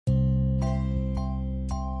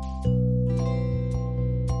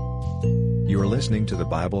listening to the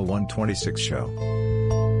Bible 126 show.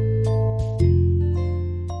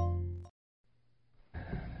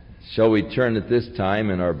 Shall we turn at this time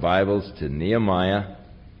in our Bibles to Nehemiah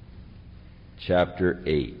chapter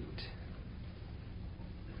 8.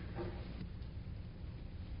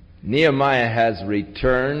 Nehemiah has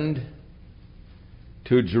returned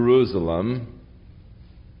to Jerusalem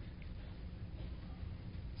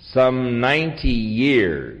some 90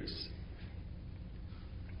 years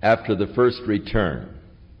after the first return,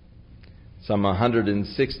 some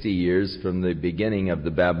 160 years from the beginning of the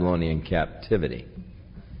Babylonian captivity.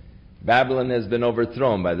 Babylon has been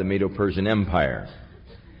overthrown by the Medo-Persian Empire.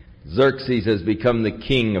 Xerxes has become the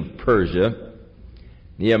king of Persia.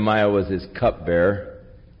 Nehemiah was his cupbearer.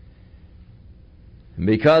 And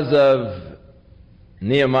because of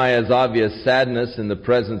Nehemiah's obvious sadness in the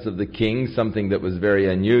presence of the king, something that was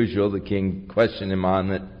very unusual, the king questioned him on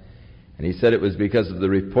it, and he said it was because of the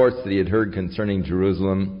reports that he had heard concerning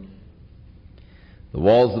Jerusalem. The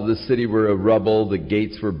walls of the city were of rubble, the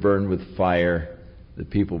gates were burned with fire, the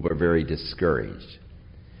people were very discouraged.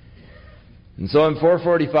 And so in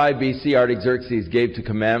 445 BC, Artaxerxes gave the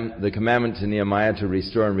commandment to Nehemiah to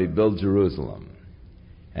restore and rebuild Jerusalem.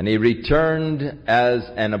 And he returned as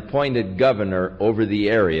an appointed governor over the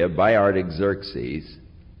area by Artaxerxes.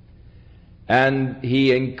 And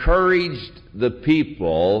he encouraged the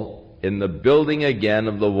people in the building again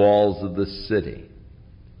of the walls of the city.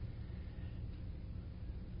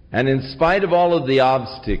 And in spite of all of the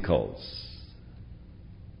obstacles,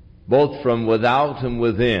 both from without and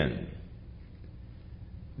within,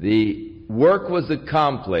 the work was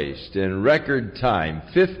accomplished in record time,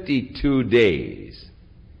 52 days.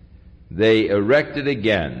 They erected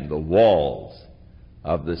again the walls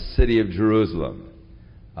of the city of Jerusalem,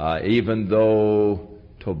 even though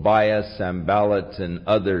Tobias, Sanballat, and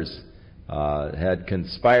others had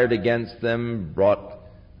conspired against them, brought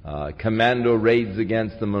commando raids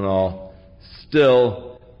against them and all.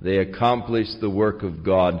 Still, they accomplished the work of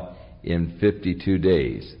God in 52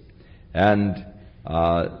 days. And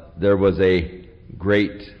there was a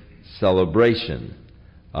great celebration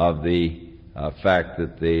of the fact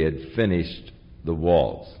that they had finished the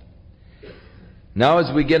walls. Now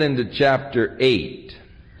as we get into chapter 8,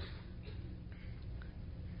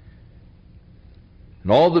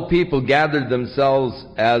 and all the people gathered themselves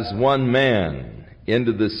as one man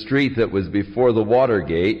into the street that was before the water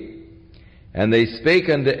gate, and they spake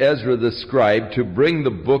unto Ezra the scribe to bring the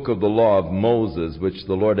book of the law of Moses, which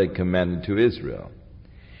the Lord had commanded to Israel.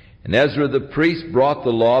 And Ezra the priest brought the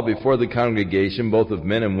law before the congregation, both of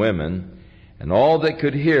men and women, and all that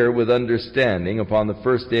could hear with understanding, upon the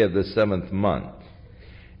first day of the 7th month.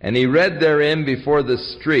 And he read therein before the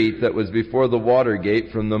street that was before the water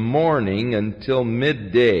gate from the morning until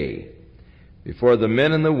midday, before the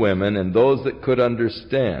men and the women and those that could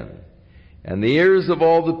understand. And the ears of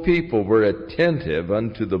all the people were attentive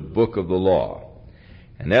unto the book of the law.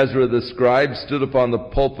 And Ezra the scribe stood upon the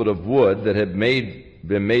pulpit of wood that had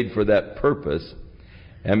been made for that purpose,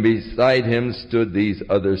 and beside him stood these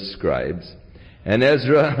other scribes. And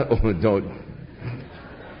Ezra, don't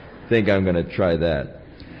think I'm going to try that.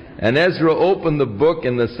 And Ezra opened the book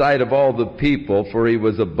in the sight of all the people, for he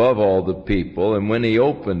was above all the people. And when he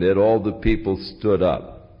opened it, all the people stood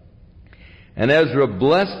up. And Ezra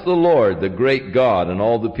blessed the Lord, the great God, and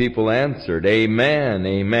all the people answered, Amen,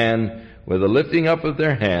 Amen, with a lifting up of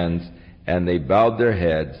their hands, and they bowed their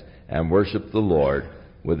heads and worshiped the Lord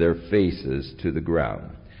with their faces to the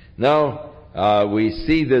ground. Now, we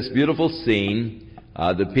see this beautiful scene.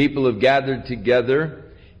 The people have gathered together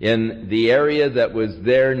in the area that was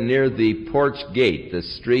there near the porch gate, the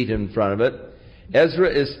street in front of it. Ezra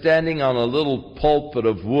is standing on a little pulpit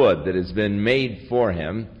of wood that has been made for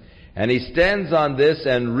him, and he stands on this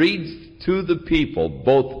and reads to the people,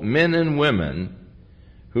 both men and women,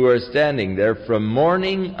 who are standing there from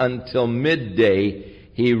morning until midday.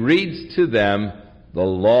 He reads to them the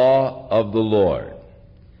law of the Lord.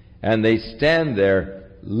 And they stand there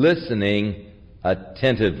listening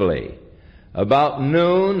attentively. About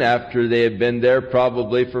noon, after they had been there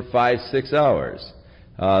probably for 5-6 hours,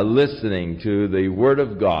 listening to the Word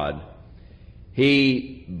of God,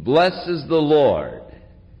 he blesses the Lord,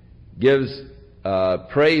 gives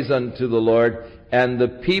praise unto the Lord, and the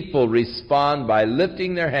people respond by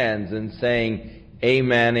lifting their hands and saying,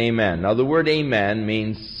 Amen, Amen. Now the word Amen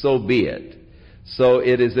means so be it. So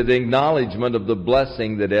it is an acknowledgement of the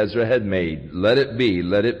blessing that Ezra had made. Let it be,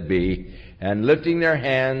 let it be. And lifting their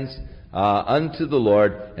hands unto the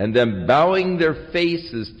Lord, and then bowing their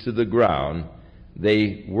faces to the ground,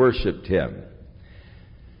 they worshipped him.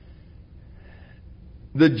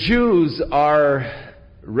 The Jews are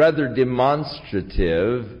rather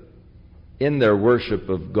demonstrative in their worship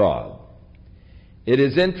of God. It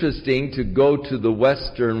is interesting to go to the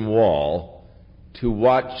Western Wall to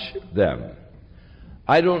watch them.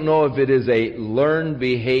 I don't know if it is a learned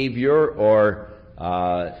behavior or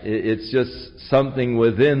it's just something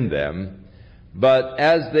within them, but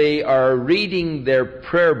as they are reading their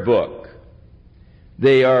prayer book,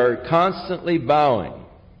 they are constantly bowing.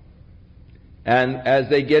 And as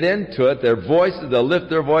they get into it, they'll lift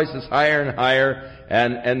their voices higher and higher,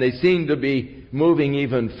 and they seem to be moving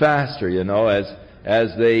even faster,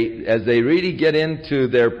 as they really get into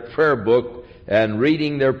their prayer book and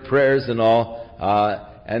reading their prayers and all.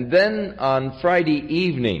 And then on Friday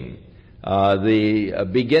evening, the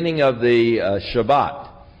beginning of the Shabbat,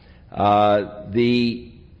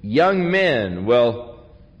 the young men will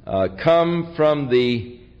come from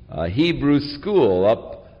the Hebrew school up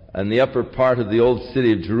in the upper part of the old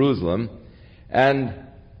city of Jerusalem, and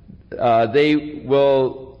they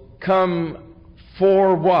will come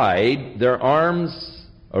four wide, their arms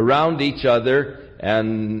around each other,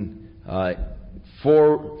 and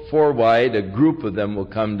four wide, a group of them will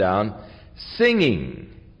come down, singing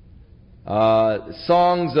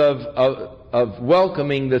songs of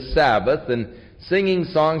welcoming the Sabbath, and singing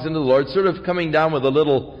songs unto the Lord, sort of coming down with a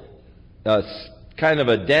little kind of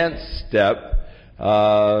a dance step,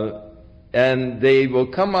 and they will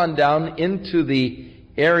come on down into the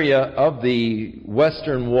area of the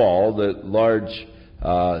Western Wall, the large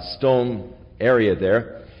stone area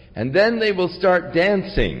there, and then they will start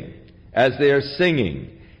dancing as they are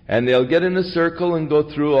singing. And they'll get in a circle and go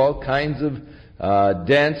through all kinds of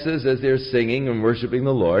dances as they're singing and worshiping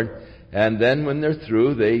the Lord. And then when they're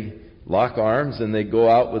through, they lock arms and they go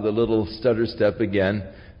out with a little stutter step again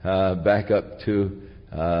back up to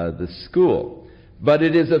the school. But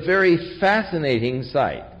it is a very fascinating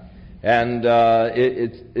sight. And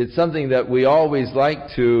it's something that we always like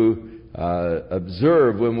to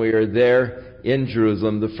observe when we are there in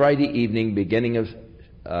Jerusalem, the Friday evening beginning of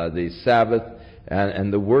the Sabbath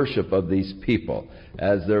and the worship of these people,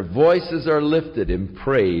 as their voices are lifted in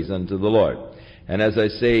praise unto the Lord. And as I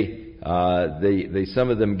say, some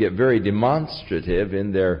of them get very demonstrative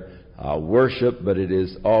in their worship, but it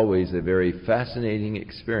is always a very fascinating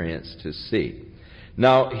experience to see.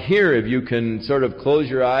 Now, here, if you can sort of close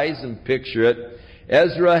your eyes and picture it,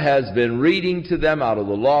 Ezra has been reading to them out of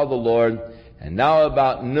the law of the Lord, and now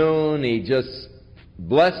about noon he just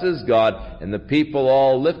blesses God, and the people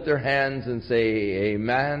all lift their hands and say,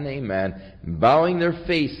 Amen, Amen. And bowing their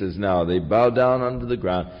faces now, they bow down unto the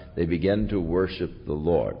ground. They begin to worship the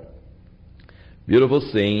Lord. Beautiful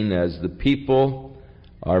scene as the people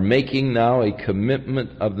are making now a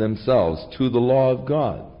commitment of themselves to the law of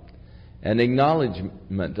God. An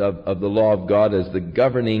acknowledgement of the law of God as the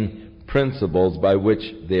governing principles by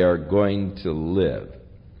which they are going to live.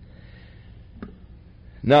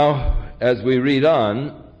 Now, as we read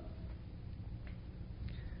on,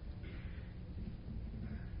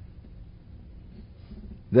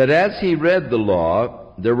 that as he read the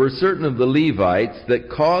law, there were certain of the Levites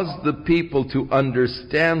that caused the people to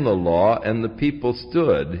understand the law, and the people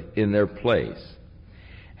stood in their place.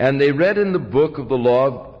 And they read in the book of the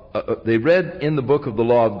law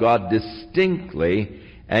of God distinctly,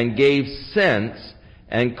 and gave sense,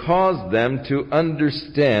 and caused them to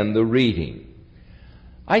understand the reading.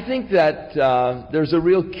 I think that there's a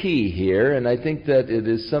real key here, and I think that it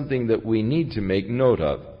is something that we need to make note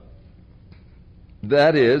of.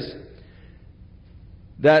 That is,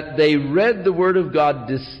 that they read the Word of God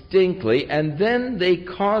distinctly, and then they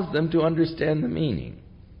caused them to understand the meaning.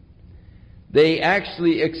 They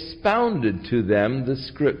actually expounded to them the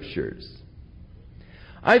Scriptures.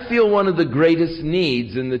 I feel one of the greatest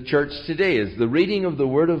needs in the church today is the reading of the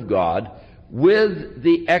Word of God with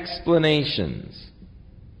the explanations.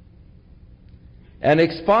 And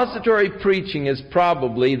expository preaching is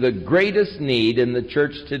probably the greatest need in the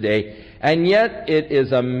church today, and yet it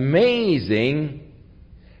is amazing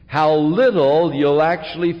how little you'll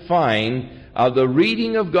actually find of the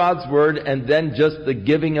reading of God's Word and then just the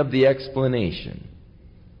giving of the explanation.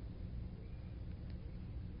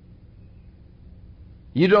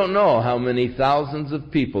 You don't know how many thousands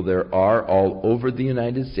of people there are all over the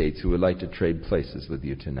United States who would like to trade places with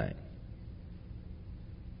you tonight.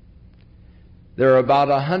 There are about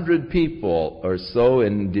 100 people or so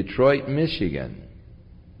in Detroit, Michigan,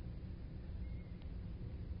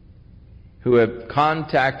 who have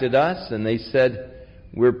contacted us, and they said,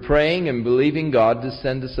 we're praying and believing God to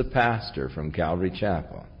send us a pastor from Calvary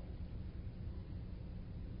Chapel.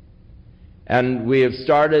 And we have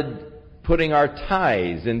started putting our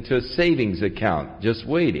tithes into a savings account, just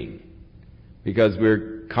waiting, because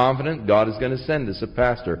we're confident God is going to send us a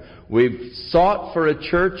pastor. We've sought for a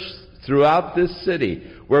church throughout this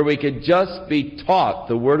city where we could just be taught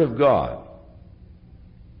the Word of God,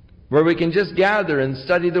 where we can just gather and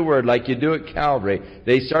study the Word like you do at Calvary.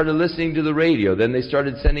 They started listening to the radio, then they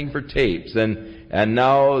started sending for tapes, and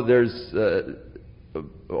now there's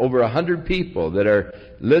over 100 people that are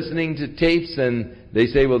listening to tapes, and they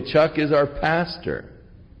say, well, Chuck is our pastor.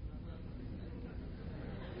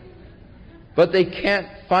 But they can't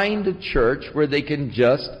find a church where they can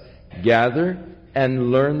just gather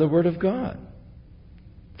and learn the Word of God.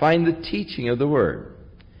 Find the teaching of the Word.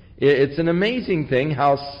 It's an amazing thing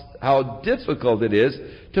how difficult it is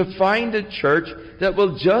to find a church that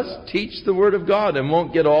will just teach the Word of God and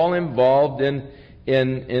won't get all involved in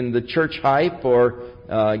the church hype or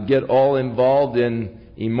get all involved in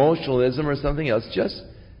emotionalism or something else. Just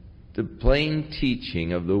the plain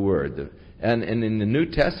teaching of the Word. And in the New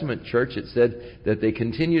Testament church it said that they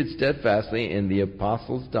continued steadfastly in the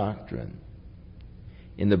apostles' doctrine,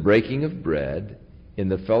 in the breaking of bread, in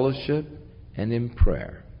the fellowship, and in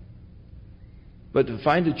prayer. But to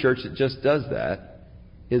find a church that just does that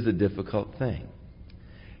is a difficult thing.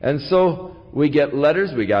 And so we get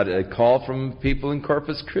letters. We got a call from people in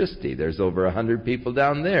Corpus Christi. There's over 100 people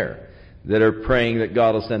down there that are praying that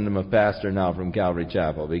God will send them a pastor now from Calvary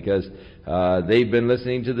Chapel, because they've been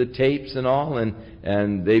listening to the tapes and all,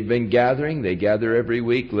 and they've been gathering. They gather every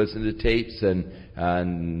week, listen to tapes,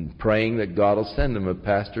 and praying that God will send them a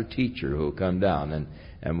pastor teacher who will come down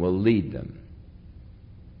and will lead them.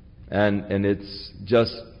 And it's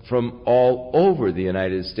just from all over the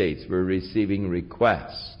United States we're receiving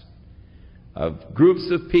requests of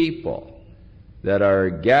groups of people that are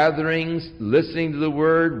gathering, listening to the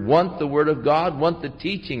Word, want the Word of God, want the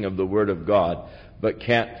teaching of the Word of God, but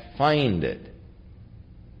can't find it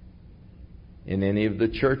in any of the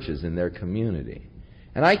churches in their community.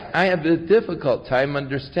 And I have a difficult time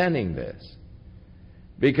understanding this,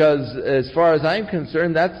 because as far as I'm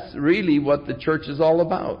concerned, that's really what the church is all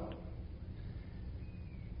about.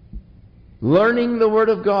 Learning the Word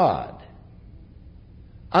of God,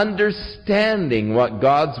 understanding what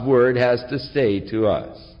God's Word has to say to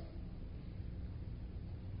us.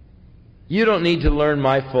 You don't need to learn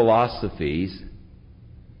my philosophies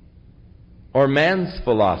or man's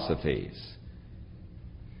philosophies.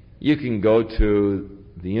 You can go to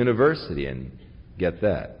the university and get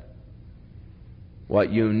that.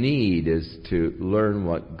 What you need is to learn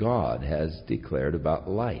what God has declared about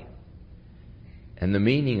life, and the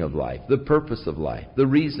meaning of life, the purpose of life, the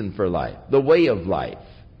reason for life, the way of life.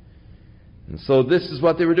 And so this is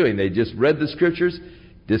what they were doing. They just read the Scriptures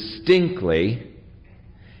distinctly,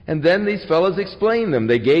 and then these fellows explained them.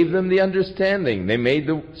 They gave them the understanding. They made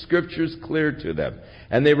the Scriptures clear to them.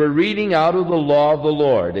 And they were reading out of the law of the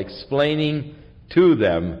Lord, explaining to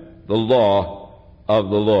them the law of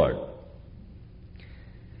the Lord.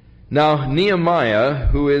 Now, Nehemiah,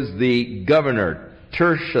 who is the governor,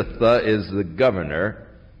 Tirshatha is the governor,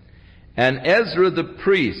 and Ezra the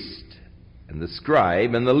priest, and the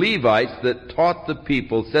scribe, and the Levites that taught the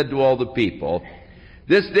people, said to all the people,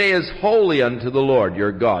 "This day is holy unto the Lord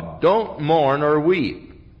your God. Don't mourn or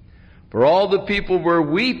weep." For all the people were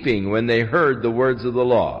weeping when they heard the words of the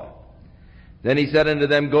law. Then he said unto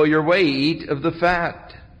them, "Go your way, eat of the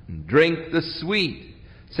fat, and drink the sweet.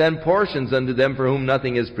 Send portions unto them for whom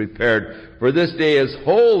nothing is prepared. For this day is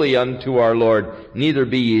holy unto our Lord. Neither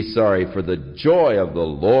be ye sorry, for the joy of the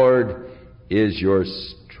Lord is your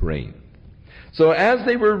strength." So as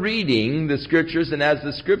they were reading the Scriptures and as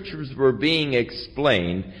the Scriptures were being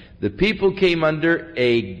explained, the people came under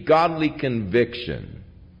a godly conviction.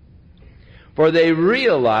 For they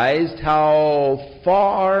realized how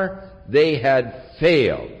far they had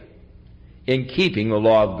failed in keeping the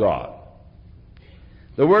law of God.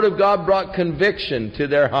 The Word of God brought conviction to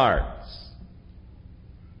their hearts.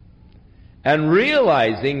 And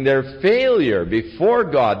realizing their failure before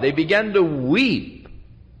God, they began to weep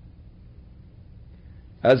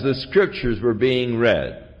as the Scriptures were being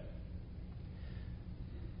read.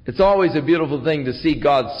 It's always a beautiful thing to see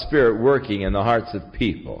God's Spirit working in the hearts of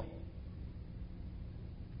people.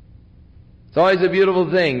 It's always a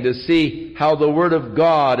beautiful thing to see how the Word of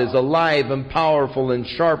God is alive and powerful and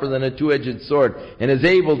sharper than a two-edged sword, and is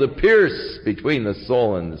able to pierce between the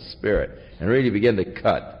soul and the spirit and really begin to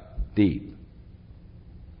cut deep.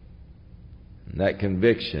 And that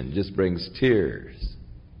conviction just brings tears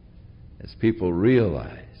as people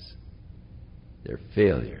realize their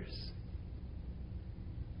failures.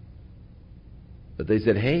 But they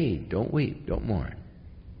said, "Hey, don't weep, don't mourn.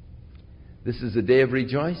 This is a day of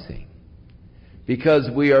rejoicing, because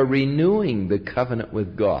we are renewing the covenant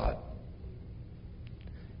with God.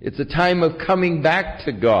 It's a time of coming back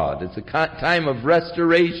to God. It's a time of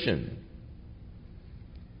restoration.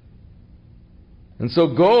 And so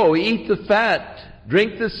go, eat the fat,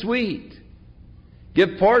 drink the sweet.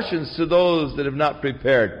 Give portions to those that have not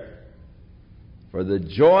prepared. For the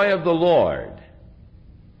joy of the Lord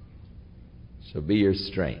shall be your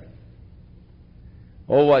strength.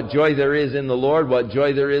 Oh, what joy there is in the Lord, what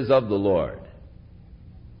joy there is of the Lord.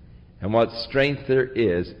 And what strength there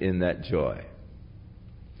is in that joy.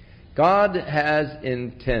 God has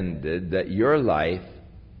intended that your life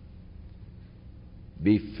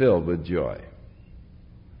be filled with joy.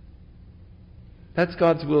 That's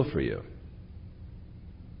God's will for you.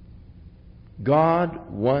 God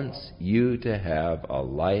wants you to have a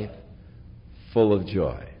life full of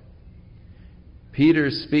joy. Peter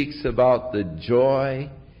speaks about the joy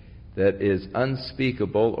that is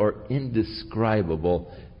unspeakable or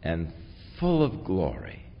indescribable and full of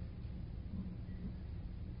glory.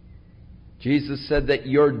 Jesus said that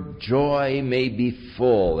your joy may be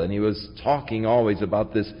full, and he was talking always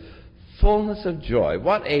about this fullness of joy.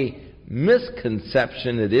 What a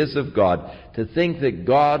misconception it is of God to think that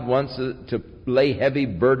God wants to lay heavy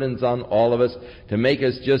burdens on all of us, to make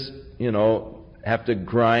us just, have to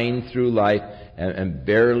grind through life and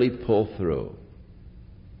barely pull through.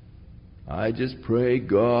 I just pray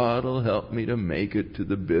God will help me to make it to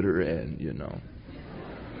the bitter end,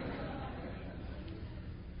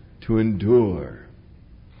 to endure.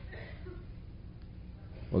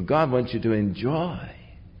 Well, God wants you to enjoy.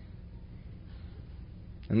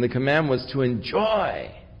 And the command was to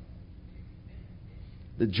enjoy.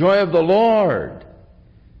 The joy of the Lord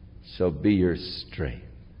shall be your strength.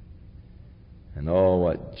 And oh,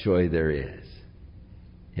 what joy there is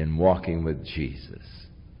in walking with Jesus.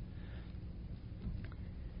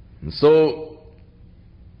 And so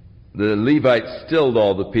the Levites stilled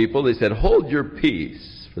all the people. They said, "Hold your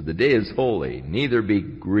peace, for the day is holy, neither be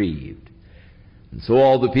grieved." And so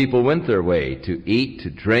all the people went their way to eat, to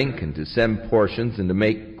drink, and to send portions, and to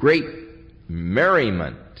make great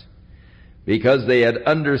merriment, because they had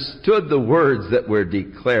understood the words that were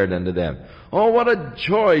declared unto them. Oh, what a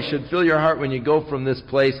joy should fill your heart when you go from this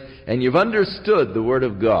place and you've understood the Word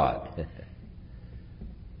of God.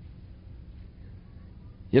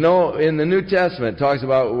 In the New Testament, it talks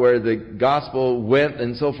about where the gospel went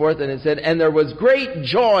and so forth, and it said, "And there was great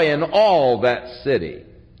joy in all that city,"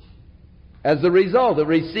 as the result of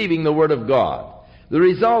receiving the Word of God. The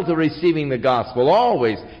result of receiving the gospel,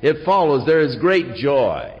 always it follows there is great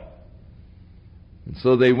joy. And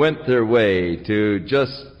so they went their way to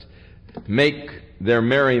just make their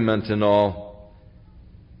merriment and all,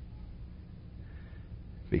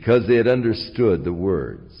 because they had understood the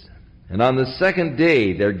words. And on the second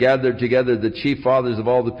day there gathered together the chief fathers of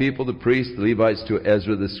all the people, the priests, the Levites, to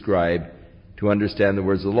Ezra the scribe, to understand the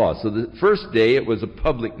words of the law. So the first day it was a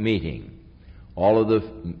public meeting. All of the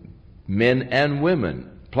men and women,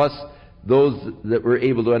 plus those that were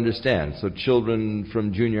able to understand. So children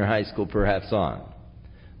from junior high school perhaps on.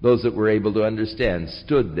 Those that were able to understand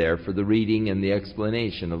stood there for the reading and the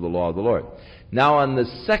explanation of the law of the Lord. Now on the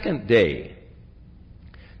second day,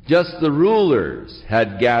 just the rulers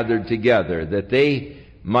had gathered together that they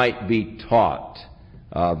might be taught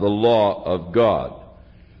the law of God.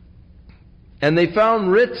 And they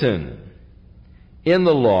found written in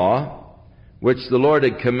the law, which the Lord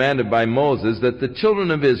had commanded by Moses, that the children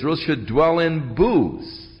of Israel should dwell in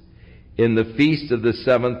booths in the feast of the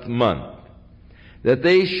 7th month, that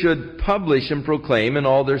they should publish and proclaim in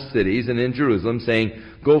all their cities and in Jerusalem, saying,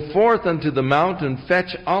 "Go forth unto the mount and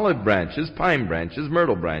fetch olive branches, pine branches,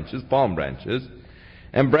 myrtle branches, palm branches,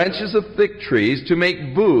 and branches of thick trees to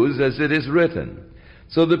make booths, as it is written."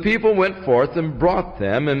 So the people went forth and brought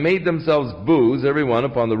them, and made themselves booths, every one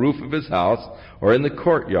upon the roof of his house, or in the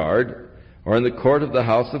courtyard, or in the court of the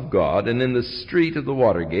house of God, and in the street of the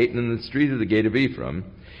water gate, and in the street of the gate of Ephraim.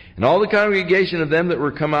 And all the congregation of them that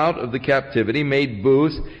were come out of the captivity made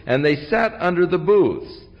booths, and they sat under the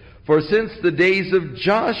booths. For since the days of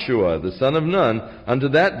Joshua, the son of Nun, unto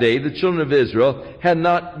that day the children of Israel had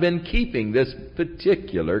not been keeping this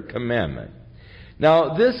particular commandment.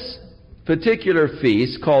 Now this particular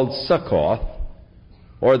feast, called Sukkoth,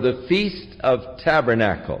 or the Feast of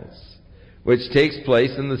Tabernacles, which takes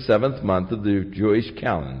place in the 7th month of the Jewish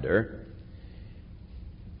calendar,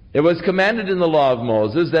 it was commanded in the law of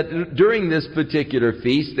Moses that during this particular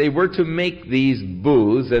feast they were to make these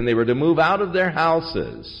booths, and they were to move out of their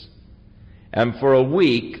houses and for a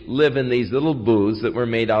week live in these little booths that were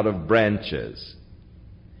made out of branches.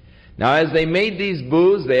 Now as they made these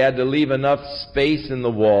booths, they had to leave enough space in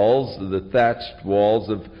the walls, the thatched walls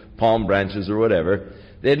of palm branches or whatever,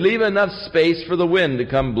 They'd leave enough space for the wind to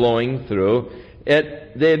come blowing through.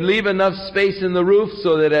 They'd leave enough space in the roof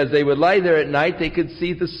so that as they would lie there at night, they could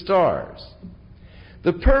see the stars.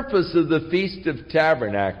 The purpose of the Feast of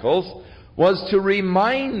Tabernacles was to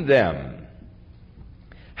remind them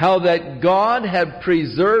how that God had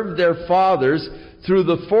preserved their fathers through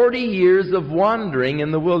the 40 years of wandering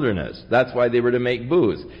in the wilderness. That's why they were to make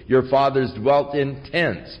booths. Your fathers dwelt in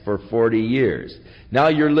tents for 40 years. Now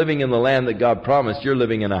you're living in the land that God promised. You're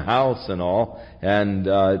living in a house and all, and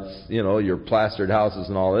it's, your plastered houses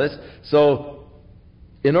and all this. So,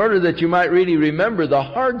 in order that you might really remember the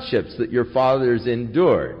hardships that your fathers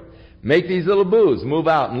endured, make these little booths, move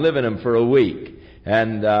out and live in them for a week.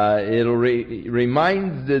 And it'll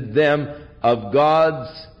remind them of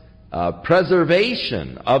God's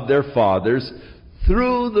preservation of their fathers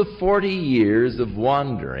through the 40 years of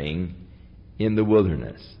wandering in the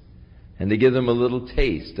wilderness. And to give them a little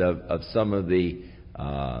taste of some of the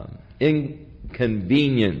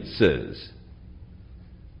inconveniences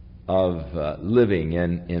of living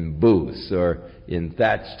in booths or in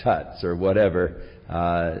thatched huts or whatever.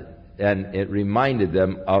 And it reminded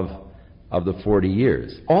them of the 40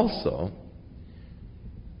 years. Also,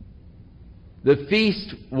 the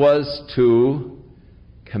feast was to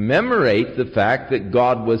commemorate the fact that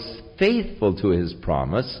God was faithful to His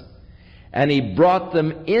promise, and He brought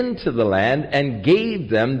them into the land and gave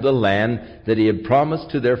them the land that He had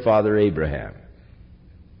promised to their father Abraham.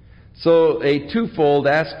 So, a twofold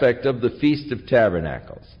aspect of the Feast of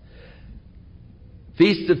Tabernacles.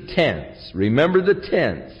 Feast of Tents. Remember the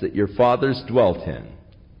tents that your fathers dwelt in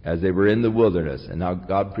as they were in the wilderness, and how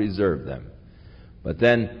God preserved them. But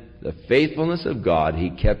then, the faithfulness of God,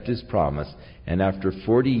 He kept His promise, and after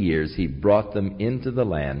 40 years He brought them into the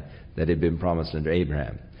land that had been promised unto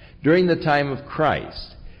Abraham. During the time of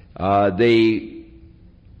Christ, they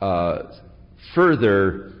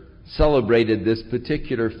further celebrated this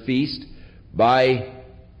particular feast by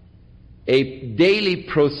a daily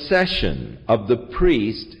procession of the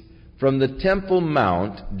priest from the Temple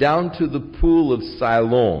Mount down to the pool of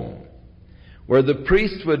Siloam, where the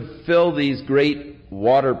priest would fill these great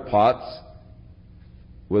water pots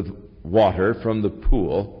with water from the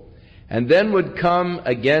pool, and then would come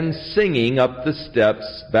again singing up the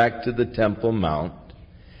steps back to the Temple Mount.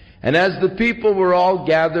 And as the people were all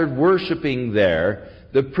gathered worshiping there,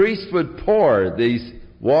 the priest would pour these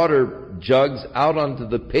water jugs out onto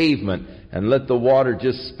the pavement and let the water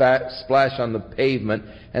just splash on the pavement.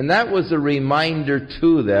 And that was a reminder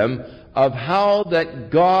to them of how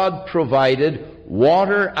that God provided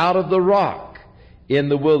water out of the rock in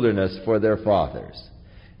the wilderness for their fathers.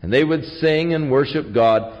 And they would sing and worship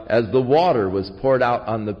God as the water was poured out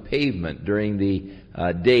on the pavement during the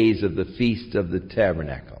days of the Feast of the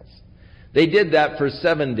Tabernacles. They did that for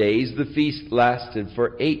 7 days. The feast lasted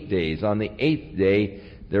for 8 days. On the 8th day,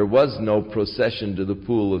 there was no procession to the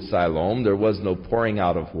pool of Siloam. There was no pouring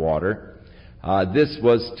out of water. This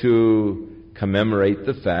was to commemorate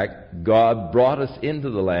the fact God brought us into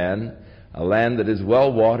the land, a land that is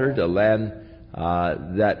well watered, a land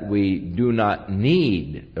that we do not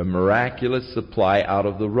need a miraculous supply out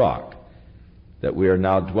of the rock, that we are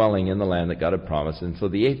now dwelling in the land that God had promised. And so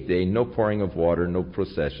the 8th day, no pouring of water, no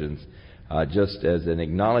processions, just as an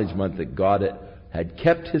acknowledgement that God had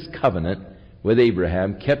kept His covenant with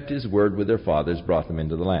Abraham, kept His word with their fathers, brought them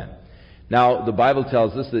into the land. Now, the Bible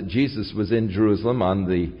tells us that Jesus was in Jerusalem on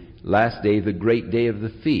the last day, the great day of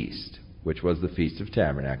the feast, which was the Feast of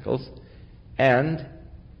Tabernacles, and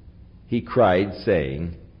He cried,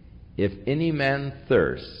 saying, "If any man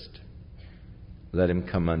thirst, let him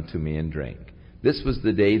come unto me and drink." This was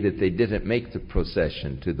the day that they didn't make the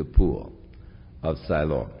procession to the pool of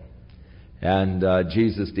Siloam. And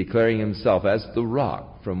Jesus declaring Himself as the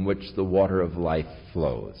rock from which the water of life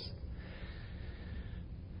flows.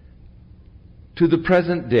 To the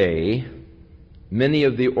present day, many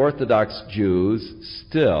of the Orthodox Jews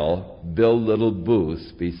still build little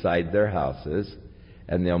booths beside their houses,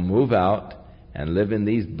 and they'll move out and live in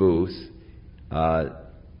these booths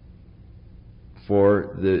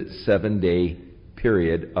for the 7-day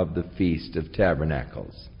period of the Feast of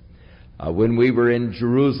Tabernacles. When we were in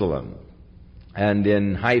Jerusalem and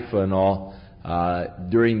in Haifa and all,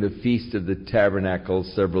 during the Feast of the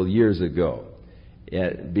Tabernacles several years ago,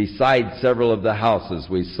 beside several of the houses,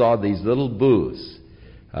 we saw these little booths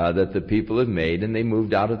that the people have made, and they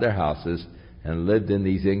moved out of their houses and lived in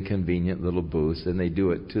these inconvenient little booths, and they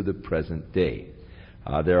do it to the present day.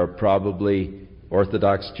 There are probably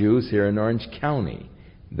Orthodox Jews here in Orange County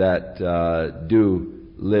that do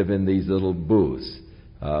live in these little booths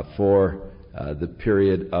for the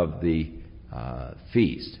period of the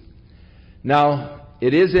feast. Now,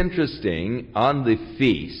 it is interesting, on the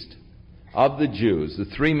feast of the Jews, the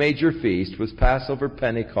three major feasts was Passover,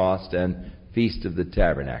 Pentecost, and Feast of the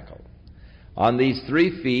Tabernacle. On these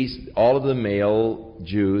three feasts, all of the male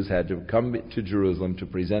Jews had to come to Jerusalem to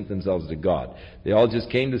present themselves to God. They all just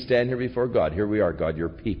came to stand here before God. Here we are, God, your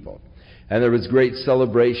people. And there was great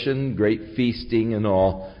celebration, great feasting and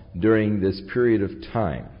all during this period of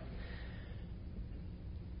time.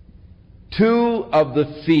 Two of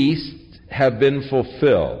the feasts have been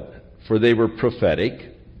fulfilled, for they were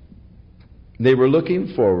prophetic. They were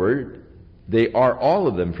looking forward. They are all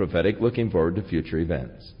of them prophetic, looking forward to future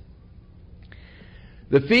events.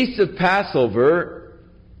 The Feast of Passover,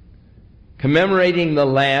 commemorating the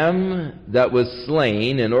lamb that was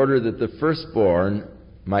slain in order that the firstborn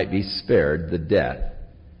might be spared the death,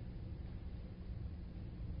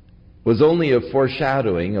 was only a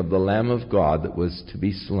foreshadowing of the Lamb of God that was to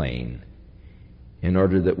be slain in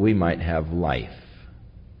order that we might have life,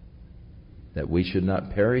 that we should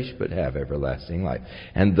not perish but have everlasting life.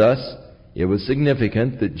 And thus, it was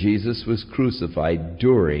significant that Jesus was crucified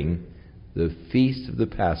during the feast of the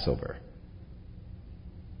Passover,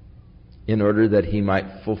 in order that he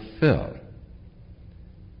might fulfill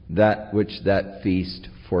that which that feast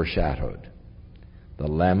foreshadowed, the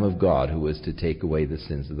Lamb of God who was to take away the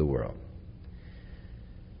sins of the world.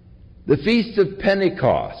 The Feast of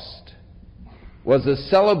Pentecost was a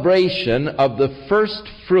celebration of the first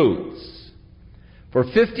fruits. For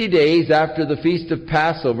 50 days after the Feast of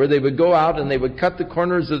Passover, they would go out and they would cut the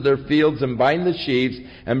corners of their fields and bind the sheaves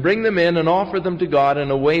and bring them in and offer them to God in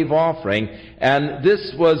a wave offering. And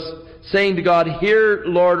this was saying to God, "Here,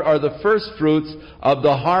 Lord, are the first fruits of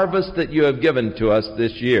the harvest that you have given to us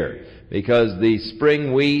this year." Because the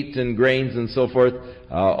spring wheat and grains and so forth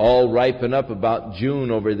all ripen up about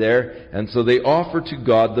June over there. And so they offer to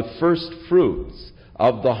God the first fruits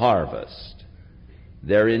of the harvest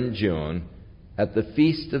there in June, at the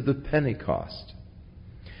Feast of the Pentecost.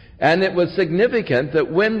 And it was significant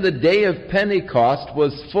that when the day of Pentecost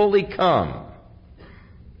was fully come,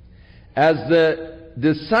 as the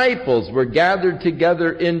disciples were gathered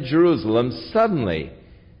together in Jerusalem, suddenly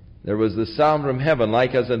there was the sound from heaven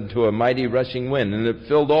like as unto a mighty rushing wind, and it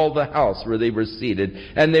filled all the house where they were seated,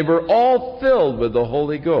 and they were all filled with the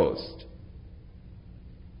Holy Ghost.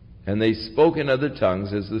 And they spoke in other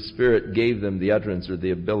tongues as the Spirit gave them the utterance or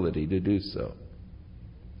the ability to do so.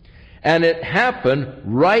 And it happened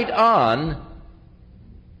right on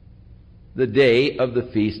the day of the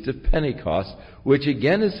Feast of Pentecost, which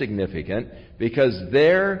again is significant because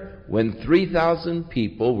there, when 3,000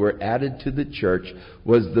 people were added to the church,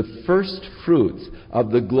 was the first fruits of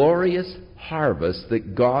the glorious harvest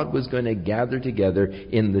that God was going to gather together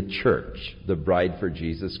in the church, the bride for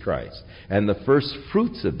Jesus Christ. And the first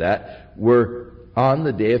fruits of that were on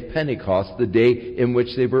the day of Pentecost, the day in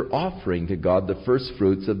which they were offering to God the first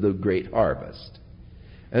fruits of the great harvest.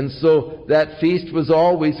 And so that feast was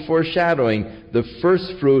always foreshadowing the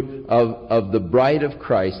first fruit of the bride of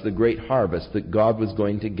Christ, the great harvest that God was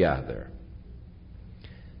going to gather.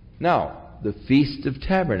 Now, the Feast of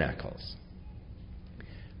Tabernacles.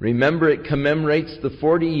 Remember, it commemorates the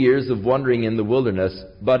 40 years of wandering in the wilderness,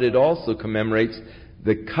 but it also commemorates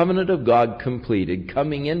the covenant of God completed,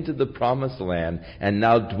 coming into the promised land, and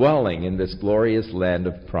now dwelling in this glorious land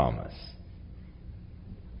of promise.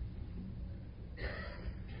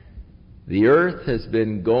 The earth has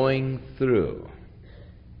been going through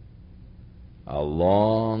a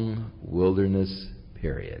long wilderness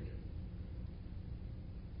period.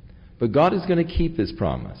 But God is going to keep His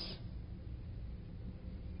promise.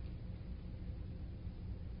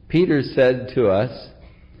 Peter said to us,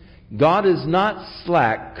 God is not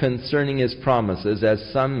slack concerning His promises, as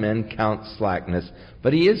some men count slackness,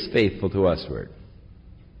 but He is faithful to usward.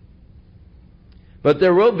 But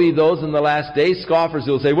there will be those in the last days, scoffers,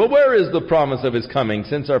 who will say, well, where is the promise of His coming?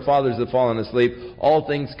 Since our fathers have fallen asleep, all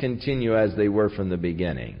things continue as they were from the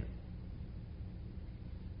beginning.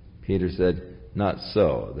 Peter said, not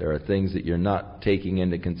so. There are things that you're not taking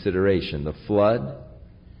into consideration. The flood,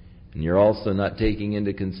 and you're also not taking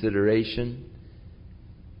into consideration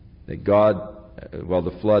that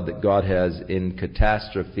the flood that God has in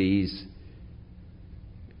catastrophes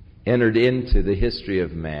entered into the history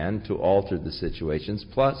of man to alter the situations.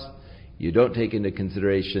 Plus, you don't take into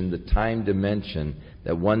consideration the time dimension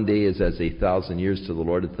that one day is as 1,000 years to the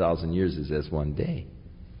Lord, 1,000 years is as one day.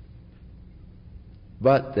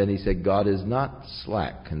 But then he said, God is not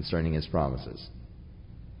slack concerning His promises.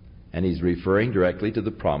 And he's referring directly to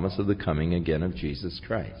the promise of the coming again of Jesus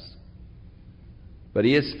Christ. But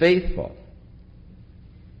He is faithful.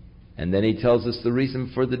 And then he tells us the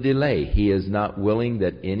reason for the delay. He is not willing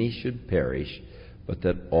that any should perish, but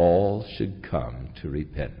that all should come to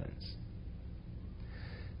repentance.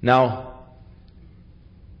 Now,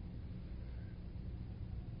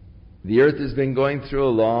 the earth has been going through a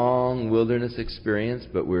long wilderness experience,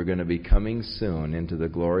 but we're going to be coming soon into the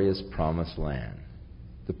glorious promised land,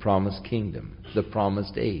 the promised kingdom, the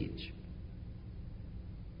promised age.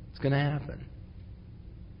 It's going to happen.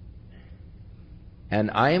 And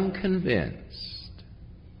I am convinced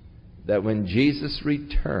that when Jesus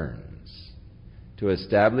returns to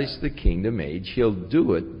establish the kingdom age, He'll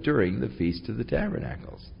do it during the Feast of the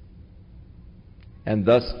Tabernacles, and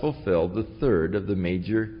thus fulfill the third of the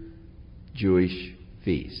major Jewish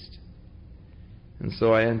feast. And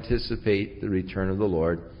so I anticipate the return of the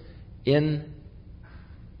Lord in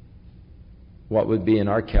what would be in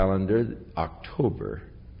our calendar October.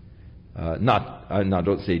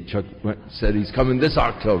 Don't say Chuck said he's coming this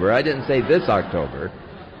October. I didn't say this October.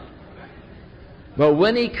 But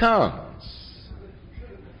when He comes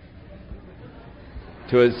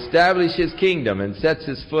to establish His kingdom and sets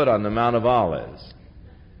His foot on the Mount of Olives,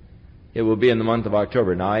 it will be in the month of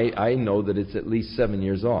October. Now, I know that it's at least 7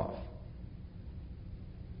 years off.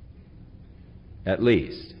 At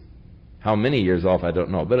least. How many years off, I don't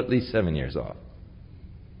know, but at least 7 years off.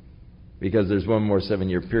 Because there's one more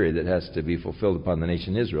 7-year period that has to be fulfilled upon the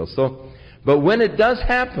nation Israel. But when it does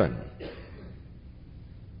happen,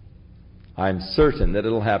 I'm certain that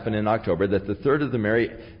it'll happen in October, that the third of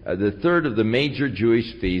the major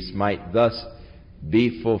Jewish feasts might thus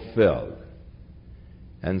be fulfilled.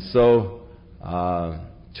 And so,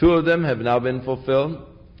 2 of them have now been fulfilled.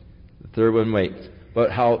 The third one waits.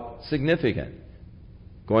 But how significant.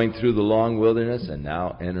 Going through the long wilderness and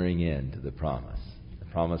now entering into the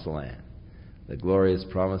promised land. The glorious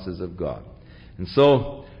promises of God. And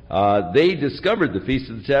so, they discovered the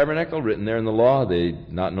Feast of the Tabernacle, written there in the law.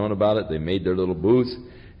 They'd not known about it. They made their little booths,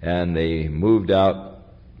 and they moved out.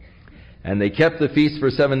 And they kept the feast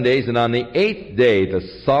for 7 days, and on the 8th day, the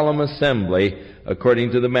solemn assembly,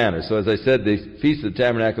 according to the manner. So as I said, the Feast of the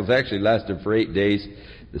Tabernacles actually lasted for 8 days.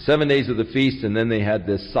 The 7 days of the feast, and then they had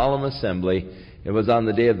this solemn assembly. It was on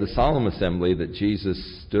the day of the solemn assembly that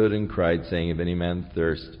Jesus stood and cried, saying, "If any man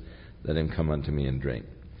thirst, let him come unto me and drink."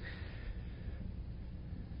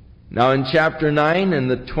 Now in chapter 9, in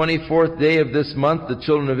the 24th day of this month, the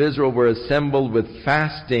children of Israel were assembled with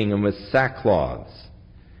fasting and with sackcloths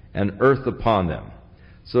and earth upon them.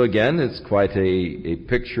 So again, it's quite a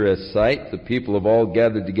picturesque sight. The people have all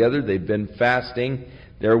gathered together. They've been fasting.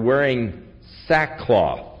 They're wearing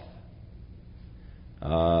sackcloth.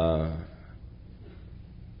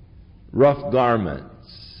 Rough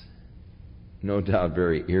garments. No doubt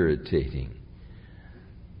very irritating.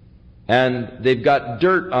 And they've got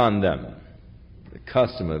dirt on them. The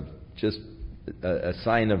custom of just a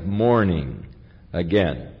sign of mourning.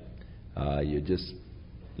 Again, you just,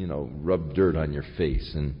 rub dirt on your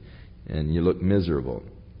face and you look miserable.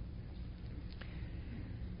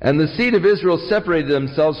 And the seed of Israel separated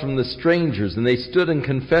themselves from the strangers, and they stood and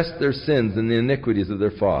confessed their sins and the iniquities of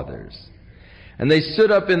their fathers. And they stood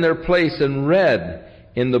up in their place and read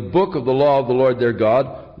in the book of the law of the Lord their God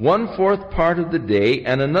 1/4 part of the day,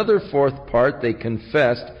 and another 1/4 part they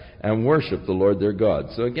confessed and worshiped the Lord their God.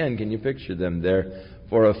 So again, can you picture them there?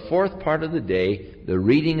 For a 1/4 part of the day, the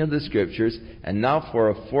reading of the Scriptures, and now for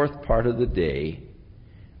a 1/4 part of the day,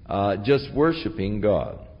 just worshiping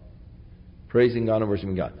God. Praising God and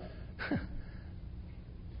worshiping God.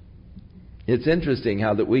 It's interesting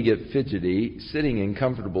how that we get fidgety sitting in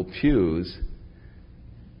comfortable pews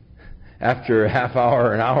after a half hour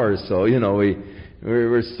or an hour or so.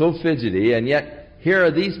 We're so fidgety, and yet here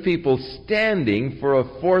are these people standing for a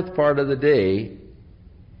 1/4 part of the day,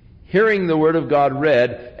 hearing the Word of God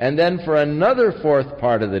read, and then for another 1/4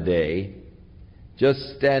 part of the day,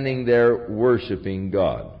 just standing there worshiping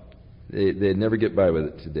God. They'd never get by with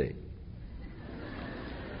it today.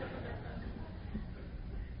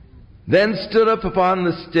 Then stood up upon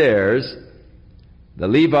the stairs the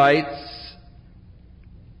Levites,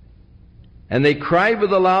 and they cried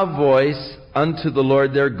with a loud voice unto the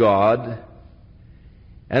Lord their God,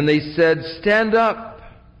 and they said, "Stand up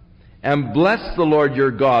and bless the Lord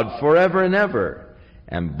your God forever and ever,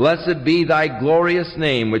 and blessed be thy glorious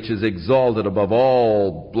name, which is exalted above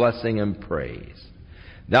all blessing and praise.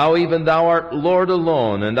 Thou, even thou art Lord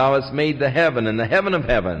alone, and thou hast made the heaven and the heaven of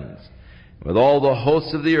heavens, with all the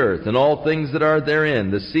hosts of the earth, and all things that are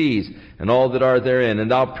therein, the seas, and all that are therein. And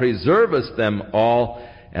thou preservest them all,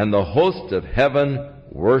 and the host of heaven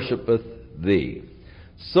worshipeth thee."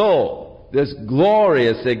 So, this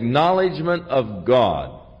glorious acknowledgement of God,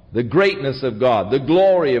 the greatness of God, the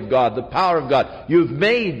glory of God, the power of God. You've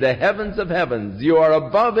made the heavens of heavens. You are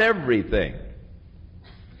above everything.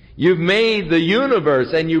 You've made the universe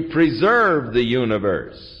and you preserve the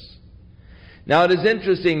universe. Now it is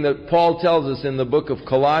interesting that Paul tells us in the book of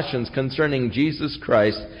Colossians concerning Jesus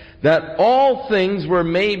Christ that all things were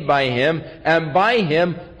made by Him, and by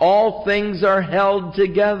Him all things are held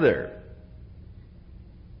together.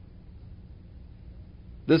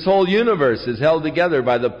 This whole universe is held together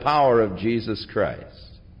by the power of Jesus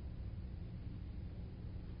Christ.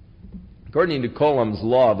 According to Coulomb's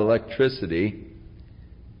law of electricity,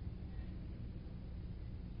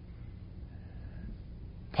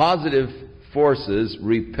 positive forces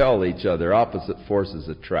repel each other, opposite forces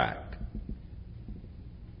attract.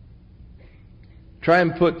 Try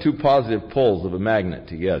and put two positive poles of a magnet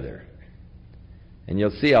together, and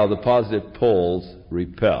you'll see how the positive poles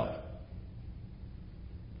repel.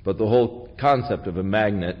 But the whole concept of a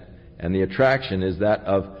magnet and the attraction is that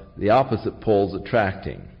of the opposite poles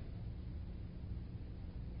attracting,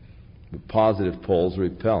 the positive poles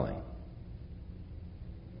repelling.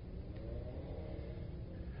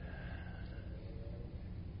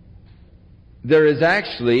 There is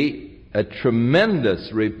actually a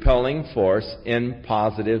tremendous repelling force in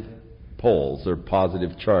positive poles or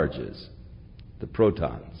positive charges, the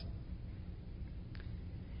protons.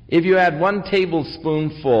 If you add 1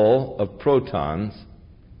 tablespoonful of protons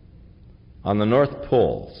on the North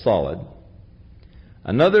Pole, solid,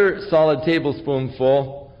 another solid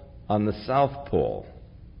tablespoonful on the South Pole,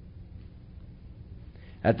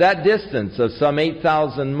 at that distance of some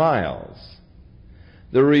 8,000 miles,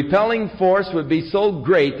 the repelling force would be so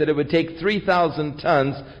great that it would take 3,000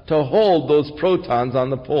 tons to hold those protons on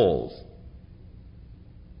the poles.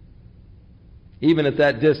 Even at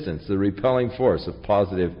that distance, the repelling force of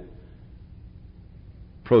positive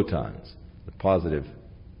protons, the positive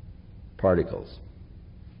particles.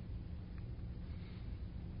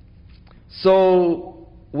 So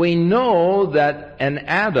we know that an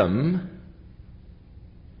atom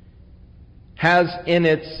has in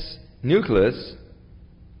its nucleus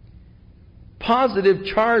positive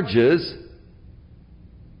charges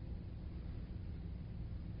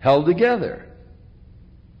held together.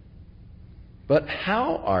 But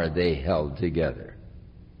how are they held together?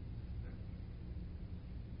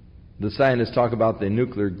 The scientists talk about the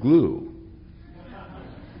nuclear glue.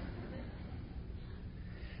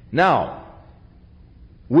 Now,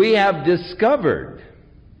 we have discovered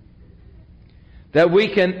that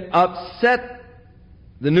we can upset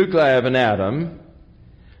the nuclei of an atom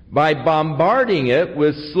by bombarding it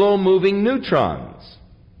with slow-moving neutrons.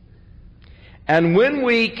 And when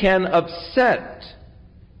we can upset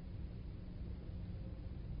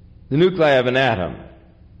the nuclei of an atom,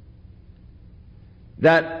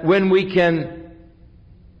 that when we can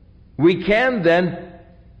then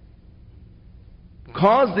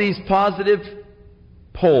cause these positive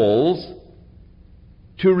poles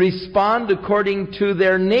to respond according to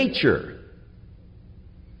their nature.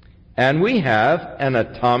 And we have an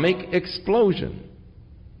atomic explosion.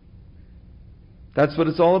 That's what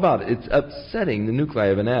it's all about. It's upsetting the nuclei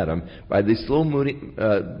of an atom by the slow-moving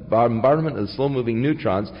bombardment of the slow-moving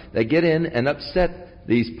neutrons that get in and upset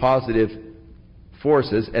these positive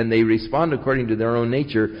forces, and they respond according to their own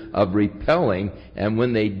nature of repelling. And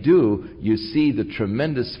when they do, you see the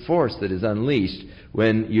tremendous force that is unleashed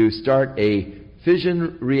when you start a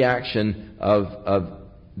fission reaction of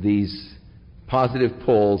these positive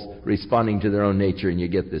poles responding to their own nature, and you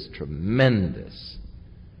get this tremendous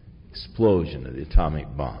explosion of the atomic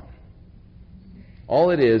bomb.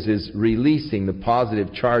 All it is releasing the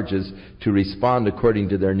positive charges to respond according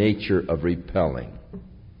to their nature of repelling.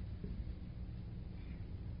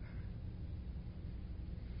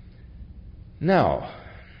 Now,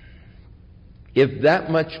 if that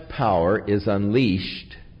much power is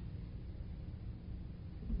unleashed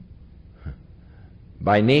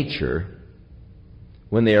by nature,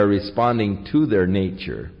 when they are responding to their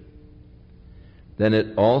nature, then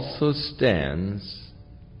it also stands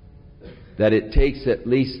that it takes at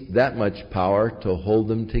least that much power to hold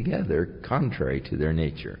them together, contrary to their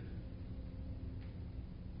nature.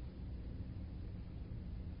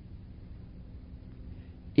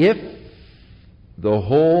 If the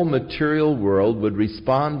whole material world would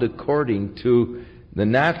respond according to the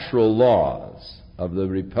natural laws of the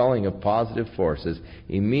repelling of positive forces,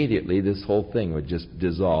 immediately this whole thing would just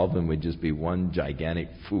dissolve and would just be one gigantic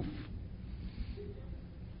foof.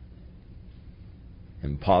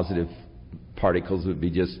 And positive particles would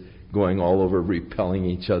be just going all over, repelling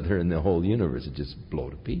each other, and the whole universe would just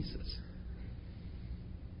blow to pieces.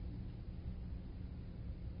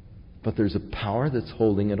 But there's a power that's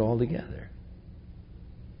holding it all together.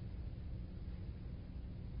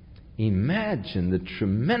 Imagine the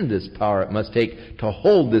tremendous power it must take to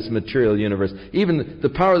hold this material universe, even the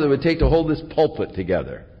power that it would take to hold this pulpit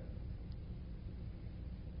together.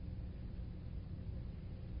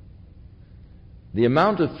 The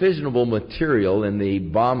amount of fissionable material in the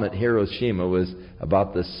bomb at Hiroshima was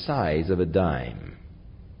about the size of a dime.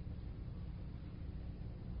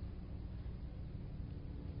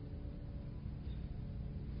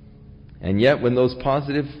 And yet, when those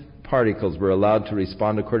positive particles were allowed to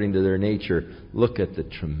respond according to their nature, look at the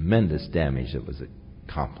tremendous damage that was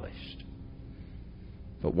accomplished.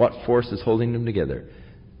 But what force is holding them together?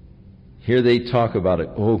 Here they talk about it.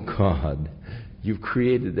 Oh God, you've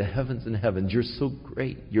created the heavens and heavens. You're so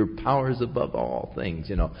great. Your power is above all things,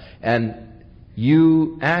 And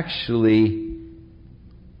you actually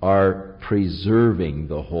are preserving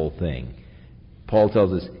the whole thing. Paul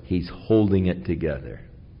tells us He's holding it together.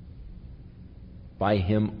 By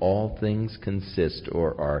Him all things consist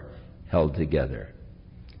or are held together.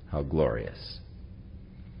 How glorious.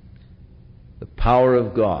 The power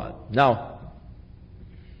of God. Now,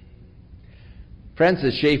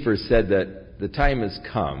 Francis Schaeffer said that the time has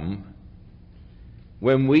come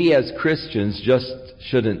when we as Christians just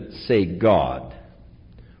shouldn't say God.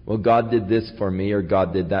 Well, God did this for me or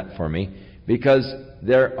God did that for me, because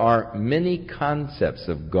there are many concepts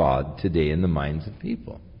of God today in the minds of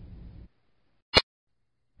people.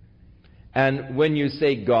 And when you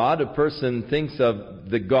say God, a person thinks of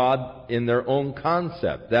the God in their own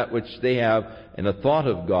concept, that which they have in a thought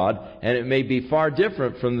of God, and it may be far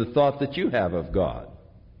different from the thought that you have of God.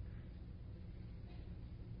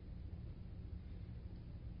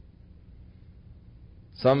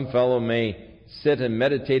 Some fellow may sit and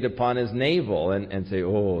meditate upon his navel and say,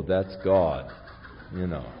 oh, that's God,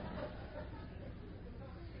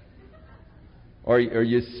 Or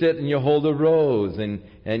you sit and you hold a rose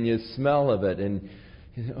and you smell of it and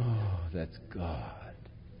you say, oh, that's God.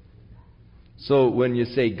 So when you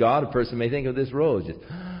say God, a person may think of this rose. Just,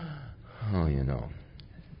 oh,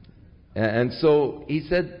 And so he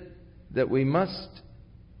said that we must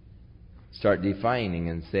start defining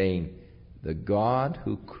and saying, the God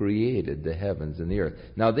who created the heavens and the earth.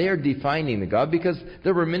 Now they are defining the God because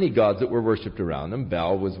there were many gods that were worshipped around them.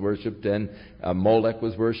 Baal was worshipped, and Molech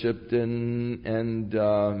was worshipped, and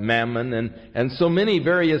Mammon, and so many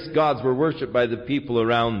various gods were worshipped by the people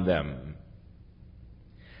around them.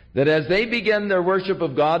 That as they begin their worship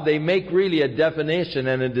of God, they make really a definition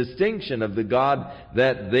and a distinction of the God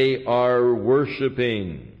that they are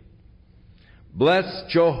worshiping. Bless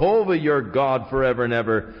Jehovah your God forever and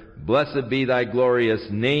ever. Blessed be thy glorious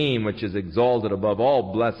name, which is exalted above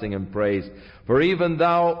all blessing and praise. For even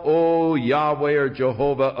thou, O Yahweh or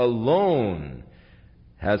Jehovah, alone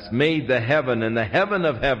hast made the heaven and the heaven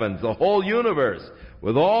of heavens, the whole universe,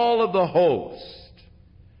 with all of the host,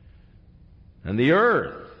 and the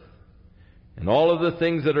earth, and all of the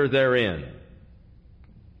things that are therein,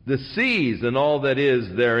 the seas and all that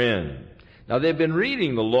is therein. Now they've been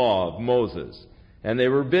reading the law of Moses. And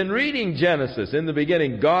they've been reading Genesis. In the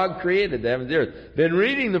beginning, God created the heavens and the earth. Been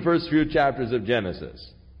reading the first few chapters of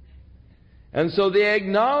Genesis. And so they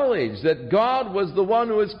acknowledge that God was the one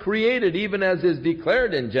who has created, even as is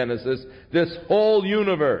declared in Genesis, this whole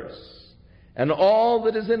universe and all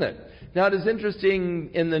that is in it. Now it is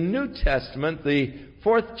interesting, in the New Testament, the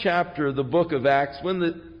 4th chapter of the book of Acts, when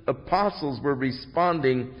the apostles were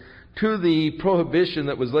responding to the prohibition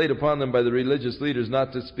that was laid upon them by the religious leaders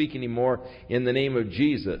not to speak anymore in the name of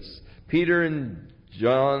Jesus. Peter and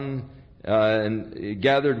John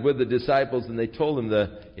gathered with the disciples, and they told them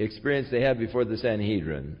the experience they had before the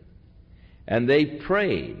Sanhedrin. And they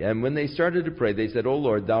prayed, and when they started to pray, they said, O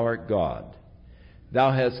Lord, thou art God.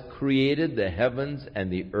 Thou hast created the heavens and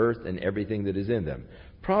the earth and everything that is in them.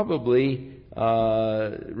 Probably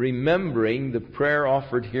remembering the prayer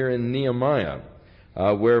offered here in Nehemiah,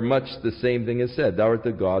 where much the same thing is said. Thou art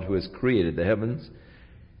the God who has created the heavens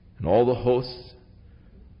and all the hosts,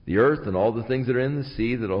 the earth and all the things that are in the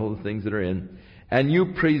sea, that all the things that are in, and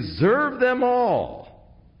you preserve them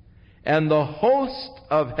all. And the host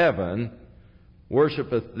of heaven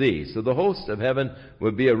worshipeth thee. So the host of heaven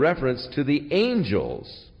would be a reference to the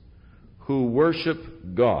angels who worship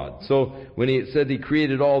God. So when he said he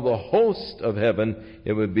created all the host of heaven,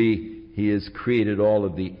 it would be he has created all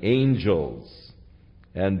of the angels,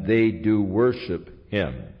 and they do worship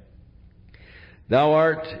him. Thou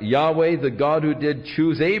art Yahweh, the God who did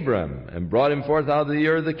choose Abram and brought him forth out of the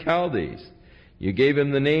Ur of the Chaldees. You gave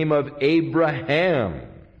him the name of Abraham.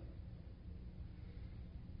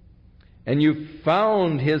 And you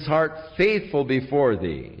found his heart faithful before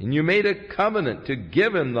thee. And you made a covenant to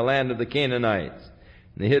give him the land of the Canaanites,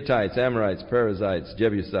 and the Hittites, Amorites, Perizzites,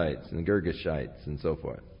 Jebusites, and Girgashites, and so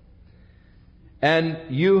forth. And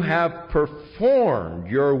you have performed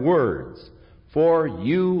your words, for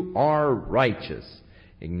you are righteous.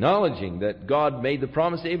 Acknowledging that God made the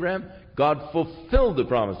promise to Abraham, God fulfilled the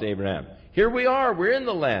promise to Abraham. Here we are, we're in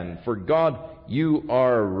the land. For God, you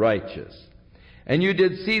are righteous. And you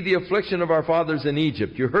did see the affliction of our fathers in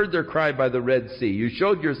Egypt. You heard their cry by the Red Sea. You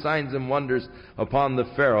showed your signs and wonders upon the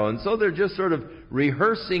Pharaoh. And so they're just sort of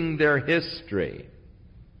rehearsing their history.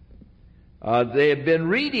 They had been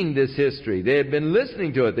reading this history. They had been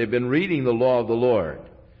listening to it. They've been reading the law of the Lord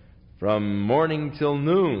from morning till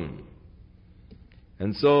noon.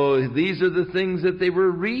 And so these are the things that they were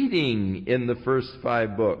reading in the first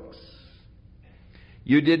 5 books.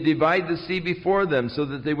 You did divide the sea before them so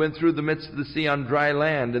that they went through the midst of the sea on dry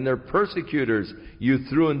land, and their persecutors you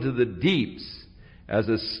threw into the deeps as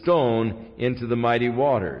a stone into the mighty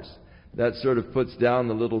waters. That sort of puts down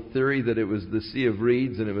the little theory that it was the Sea of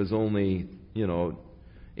Reeds and it was only,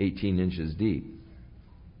 18 inches deep.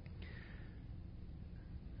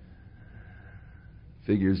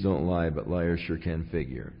 Figures don't lie, but liars sure can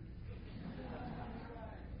figure.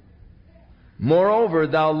 Moreover,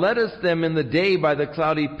 thou leddest them in the day by the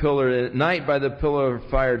cloudy pillar, and at night by the pillar of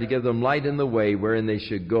fire, to give them light in the way wherein they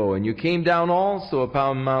should go. And you came down also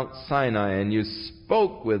upon Mount Sinai, and you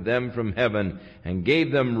spoke with them from heaven, and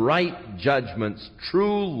gave them right judgments,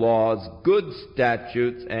 true laws, good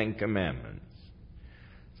statutes, and commandments.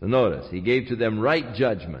 So notice, he gave to them right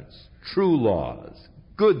judgments, true laws,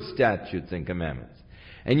 good statutes, and commandments.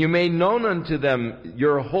 And you made known unto them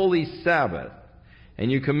your holy Sabbath,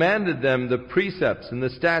 and you commanded them the precepts and the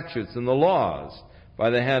statutes and the laws by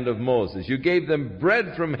the hand of Moses. You gave them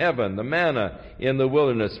bread from heaven, the manna in the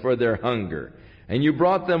wilderness for their hunger. And you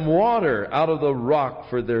brought them water out of the rock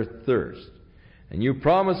for their thirst. And you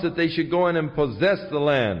promised that they should go in and possess the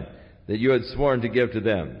land that you had sworn to give to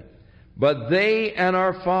them. But they and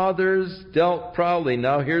our fathers dealt proudly.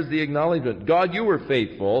 Now here's the acknowledgement. God, you were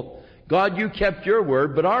faithful. God, you kept your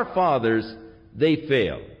word, but our fathers, they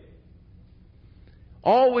failed.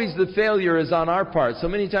 Always the failure is on our part. So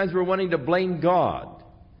many times we're wanting to blame God.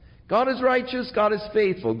 God is righteous. God is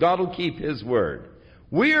faithful. God will keep His word.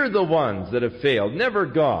 We're the ones that have failed, never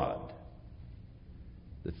God.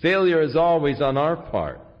 The failure is always on our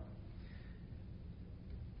part.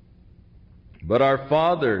 But our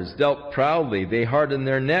fathers dealt proudly. They hardened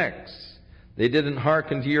their necks. They didn't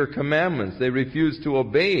hearken to your commandments. They refused to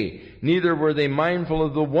obey. Neither were they mindful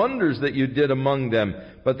of the wonders that you did among them,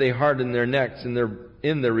 but they hardened their necks.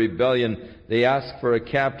 In their rebellion, they asked for a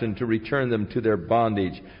captain to return them to their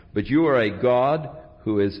bondage. But you are a God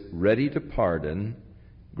who is ready to pardon,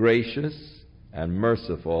 gracious and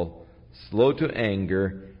merciful, slow to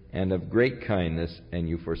anger, and of great kindness, and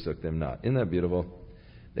you forsook them not. Isn't that beautiful?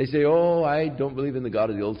 They say, oh, I don't believe in the God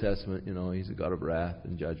of the Old Testament. He's a God of wrath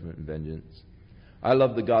and judgment and vengeance. I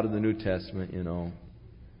love the God of the New Testament,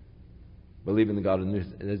 Believe in the God of the New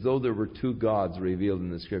Testament. As though there were two gods revealed in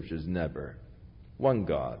the Scriptures. Never. One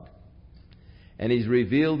God. And He's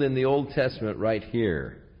revealed in the Old Testament right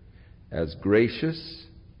here as gracious,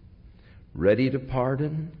 ready to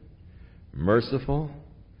pardon, merciful,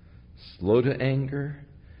 slow to anger,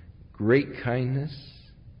 great kindness,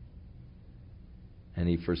 and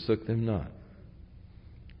He forsook them not.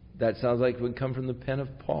 That sounds like it would come from the pen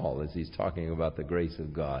of Paul as he's talking about the grace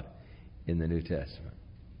of God in the New Testament.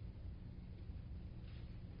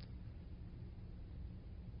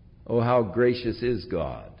 Oh, how gracious is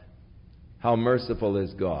God. How merciful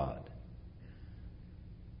is God.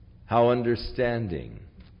 How understanding.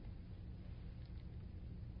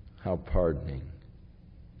 How pardoning.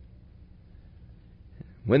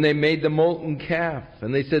 When they made the molten calf,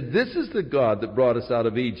 and they said, this is the God that brought us out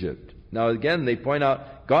of Egypt. Now again, they point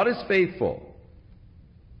out, God is faithful.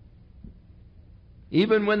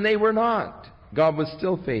 Even when they were not, God was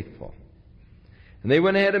still faithful. And they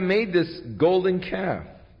went ahead and made this golden calf.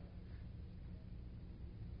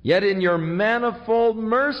 Yet in your manifold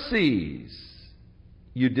mercies,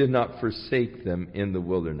 you did not forsake them in the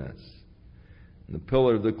wilderness. And the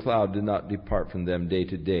pillar of the cloud did not depart from them day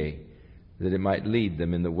to day, that it might lead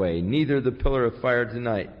them in the way. Neither the pillar of fire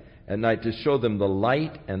at night to show them the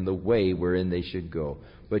light and the way wherein they should go.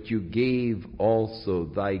 But you gave also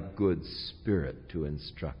thy good Spirit to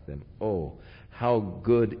instruct them. Oh, how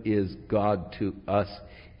good is God to us,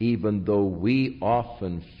 even though we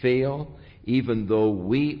often fail, even though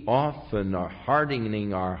we often are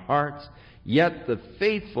hardening our hearts, yet the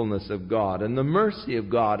faithfulness of God and the mercy of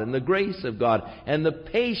God and the grace of God and the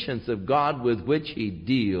patience of God with which He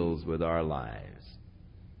deals with our lives.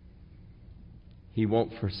 He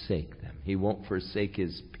won't forsake them. He won't forsake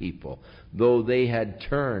His people. Though they had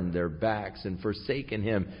turned their backs and forsaken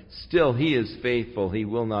Him, still He is faithful. He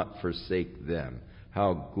will not forsake them.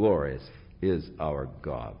 How glorious is our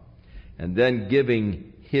God. And then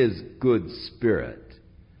giving His good Spirit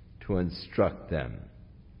to instruct them.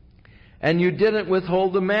 And you didn't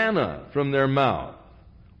withhold the manna from their mouth,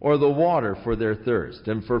 or the water for their thirst.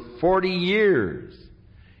 And for 40 years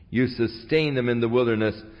you sustained them in the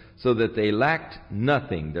wilderness, so that they lacked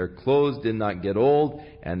nothing. Their clothes did not get old,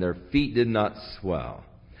 and their feet did not swell.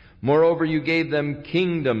 Moreover, you gave them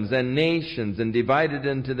kingdoms and nations, and divided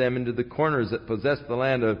into them into the corners that possessed the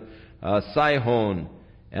land of Sihon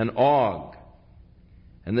and Og.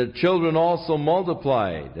 And the children also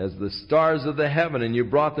multiplied as the stars of the heaven, and you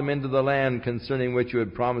brought them into the land concerning which you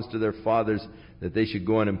had promised to their fathers that they should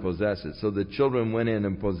go in and possess it. So the children went in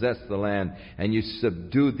and possessed the land, and you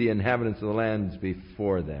subdued the inhabitants of the lands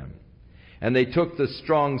before them. And they took the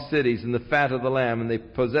strong cities and the fat of the lamb, and they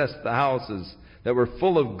possessed the houses that were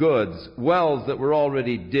full of goods, wells that were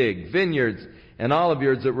already digged, vineyards and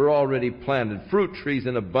oliveyards that were already planted, fruit trees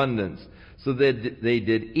in abundance. So that they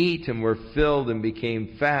did eat and were filled and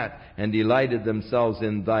became fat and delighted themselves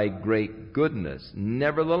in thy great goodness.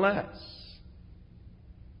 Nevertheless,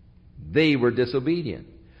 they were disobedient.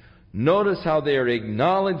 Notice how they are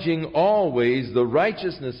acknowledging always the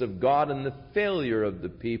righteousness of God and the failure of the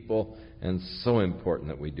people. And so important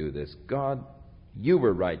that we do this. God, you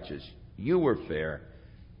were righteous. You were fair.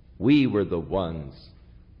 We were the ones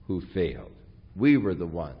who failed. We were the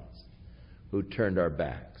ones who turned our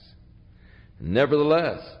backs.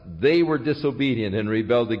 Nevertheless, they were disobedient and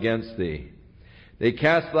rebelled against thee. They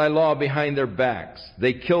cast thy law behind their backs.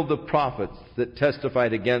 They killed the prophets that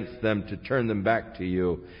testified against them to turn them back to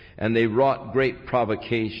you. And they wrought great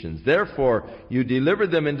provocations. Therefore, you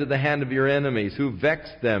delivered them into the hand of your enemies, who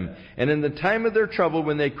vexed them. And in the time of their trouble,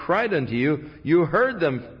 when they cried unto you, you heard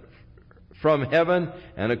them from heaven.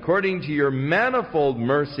 And according to your manifold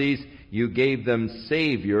mercies, you gave them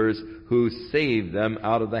saviors who saved them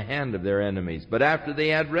out of the hand of their enemies. But after they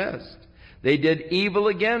had rest, they did evil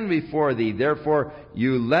again before thee. Therefore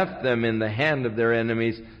you left them in the hand of their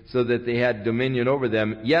enemies, so that they had dominion over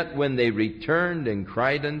them. Yet when they returned and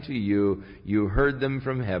cried unto you, you heard them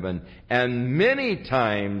from heaven. And many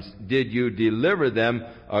times did you deliver them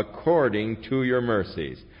according to your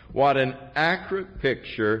mercies. What an accurate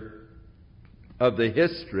picture of the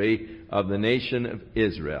history of the nation of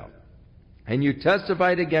Israel. And you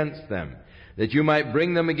testified against them, that you might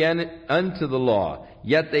bring them again unto the law.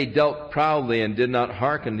 Yet they dealt proudly and did not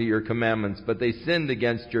hearken to your commandments, but they sinned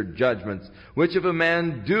against your judgments. Which if a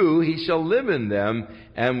man do, he shall live in them,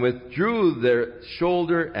 and withdrew their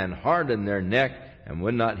shoulder and hardened their neck, and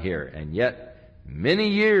would not hear. And yet many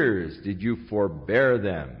years did you forbear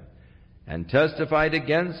them, and testified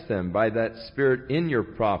against them by that Spirit in your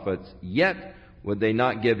prophets. Yet would they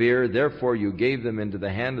not give ear? Therefore you gave them into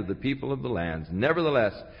the hand of the people of the lands.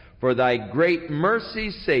 Nevertheless, for thy great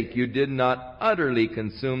mercy's sake, you did not utterly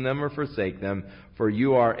consume them or forsake them, for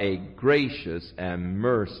you are a gracious and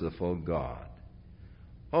merciful God.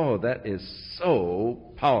 Oh, that is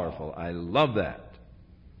so powerful. I love that.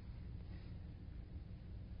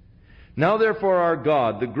 Now therefore our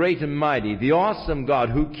God, the great and mighty, the awesome God,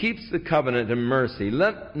 who keeps the covenant and mercy,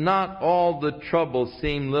 let not all the trouble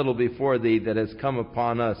seem little before thee that has come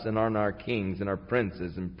upon us and on our kings and our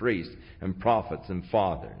princes and priests and prophets and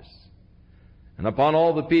fathers, and upon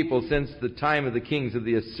all the people since the time of the kings of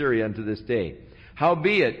the Assyria unto this day.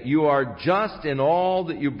 Howbeit, you are just in all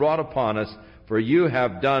that you brought upon us, for you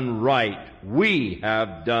have done right. We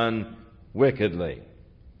have done wickedly.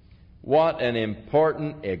 What an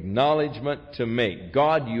important acknowledgement to make.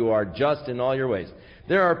 God, you are just in all your ways.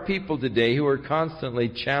 There are people today who are constantly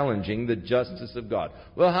challenging the justice of God.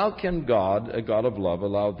 Well, how can God, a God of love,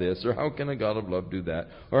 allow this? Or how can a God of love do that?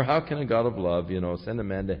 Or how can a God of love, send a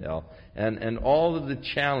man to hell? And all of the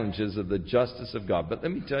challenges of the justice of God. But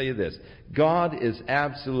let me tell you this. God is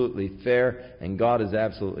absolutely fair, and God is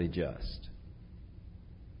absolutely just.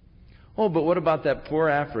 Oh, but what about that poor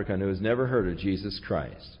African who has never heard of Jesus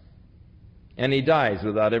Christ? And he dies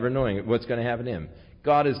without ever knowing what's going to happen to him.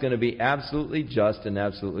 God is going to be absolutely just and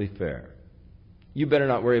absolutely fair. You better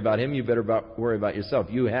not worry about him. You better worry about yourself.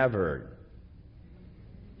 You have heard.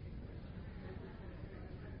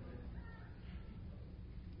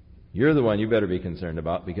 You're the one you better be concerned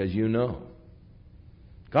about, because you know.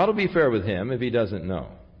 God will be fair with him if he doesn't know.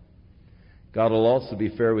 God will also be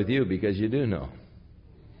fair with you because you do know.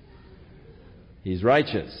 He's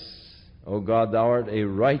righteous. O God, thou art a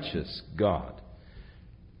righteous God.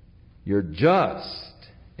 You're just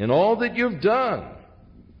in all that you've done.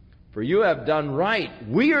 For you have done right.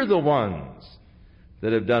 We are the ones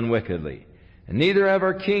that have done wickedly. And neither have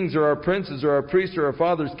our kings or our princes or our priests or our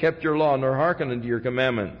fathers kept your law, nor hearkened unto your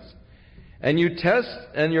commandments. And your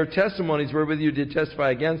testimonies wherewith you did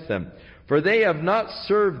testify against them. For they have not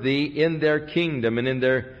served thee in their kingdom, and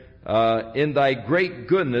in thy great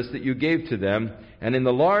goodness that you gave to them, and in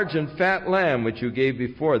the large and fat lamb which you gave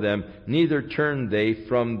before them, neither turned they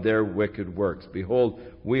from their wicked works. Behold,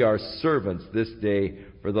 we are servants this day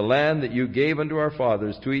for the land that you gave unto our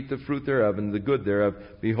fathers to eat the fruit thereof and the good thereof.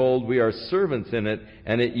 Behold, we are servants in it,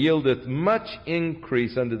 and it yieldeth much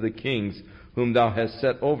increase unto the kings whom thou hast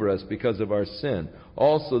set over us because of our sin.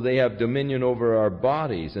 Also they have dominion over our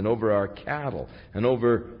bodies and over our cattle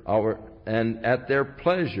and at their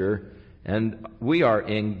pleasure, and we are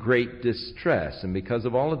in great distress. And because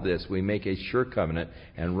of all of this, we make a sure covenant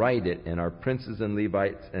and write it, and our princes and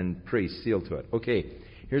Levites and priests seal to it. Okay,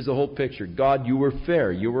 here's the whole picture. God, you were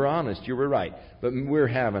fair, you were honest, you were right, but we're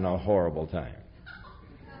having a horrible time.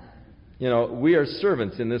 You know, we are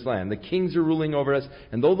servants in this land. The kings are ruling over us,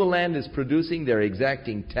 and though the land is producing, they're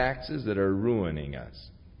exacting taxes that are ruining us.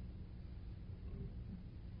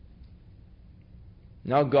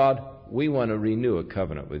 Now, God, we want to renew a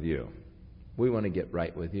covenant with you. We want to get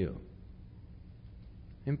right with you.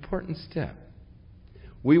 Important step.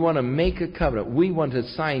 We want to make a covenant. We want to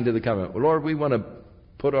sign to the covenant. Lord, we want to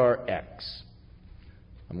put our X.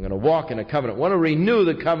 I'm going to walk in a covenant. I want to renew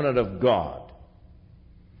the covenant of God.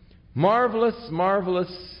 Marvelous,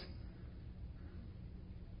 marvelous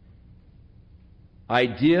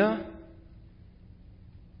idea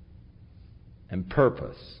and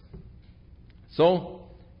purpose. So,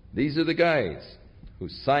 these are the guys who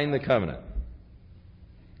signed the covenant.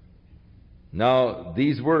 Now,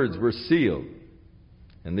 these words were sealed,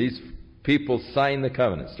 and these people signed the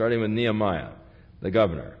covenant, starting with Nehemiah, the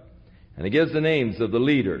governor. And it gives the names of the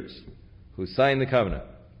leaders who signed the covenant.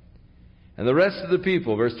 And the rest of the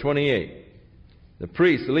people, verse 28, the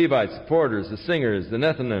priests, the Levites, the porters, the singers, the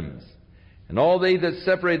Nethinims, and all they that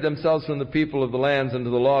separate themselves from the people of the lands unto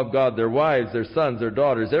the law of God, their wives, their sons, their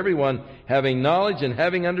daughters, everyone having knowledge and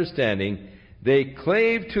having understanding, they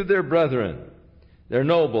clave to their brethren, their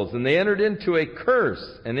nobles, and they entered into a curse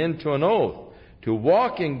and into an oath to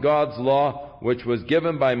walk in God's law, which was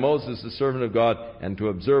given by Moses, the servant of God, and to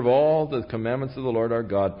observe all the commandments of the Lord our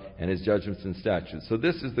God and his judgments and statutes. So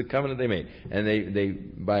this is the covenant they made. And they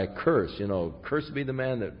by a curse, cursed be the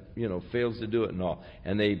man that, fails to do it and all.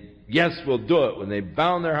 And they, yes, will do it when they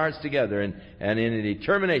bound their hearts together and in a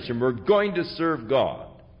determination, we're going to serve God.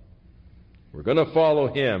 We're going to follow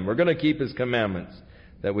him. We're going to keep his commandments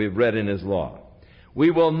that we've read in his law. We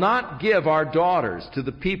will not give our daughters to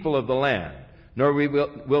the people of the land, nor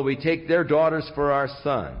will we take their daughters for our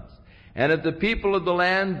sons. And if the people of the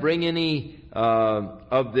land bring any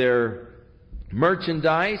of their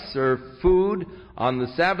merchandise or food on the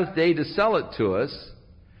Sabbath day to sell it to us,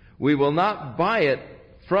 we will not buy it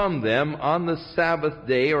from them on the Sabbath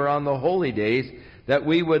day or on the holy days, that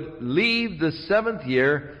we would leave the seventh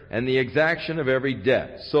year and the exaction of every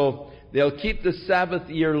debt. So they'll keep the Sabbath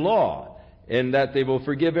year law, in that they will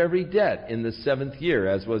forgive every debt in the seventh year,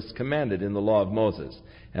 as was commanded in the law of Moses.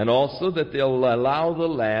 And also that they'll allow the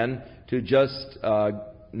land to just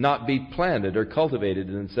not be planted or cultivated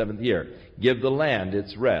in the seventh year. Give the land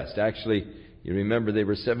its rest. Actually, you remember they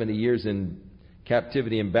were 70 years in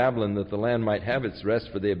captivity in Babylon, that the land might have its rest,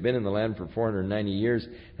 for they have been in the land for 490 years,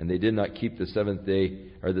 and they did not keep the seventh day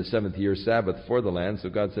or the seventh year Sabbath for the land. So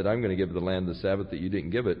God said, I'm going to give the land the Sabbath that you didn't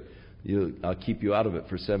give it. I'll keep you out of it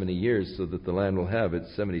for 70 years so that the land will have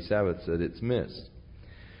its 70 Sabbaths that it's missed.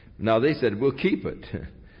 Now they said, we'll keep it.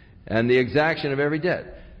 And the exaction of every debt.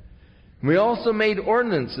 We also made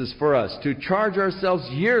ordinances for us to charge ourselves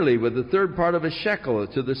yearly with the third part of a shekel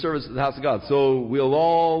to the service of the house of God. So we'll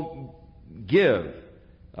all give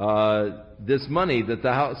this money that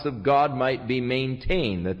the house of God might be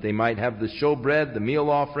maintained, that they might have the showbread, the meal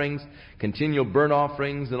offerings, continual burnt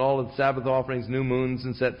offerings, and all of the Sabbath offerings, new moons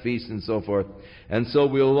and set feasts and so forth. And so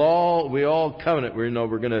we all covenant, we're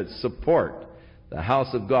going to support the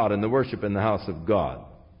house of God and the worship in the house of God.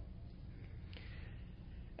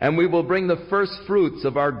 And we will bring the first fruits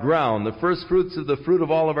of our ground, the first fruits of the fruit of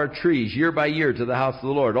all of our trees, year by year to the house of the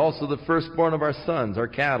Lord. Also the firstborn of our sons, our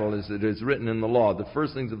cattle, as it is written in the law, the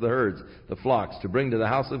firstlings of the herds, the flocks, to bring to the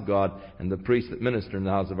house of God, and the priests that minister in the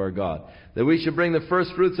house of our God. That we should bring the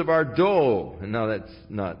first fruits of our dough. And now that's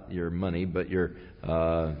not your money, but your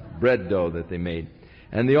bread dough that they made.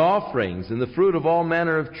 And the offerings, and the fruit of all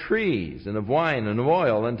manner of trees, and of wine, and of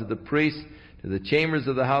oil, unto the priests, to the chambers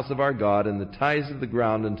of the house of our God, and the tithes of the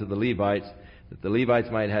ground unto the Levites, that the Levites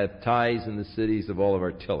might have tithes in the cities of all of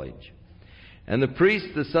our tillage. And the priest,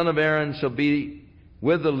 the son of Aaron, shall be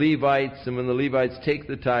with the Levites, and when the Levites take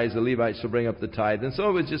the tithes, the Levites shall bring up the tithe. And so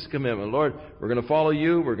it was just a commitment. Lord, we're going to follow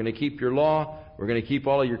you. We're going to keep your law. We're going to keep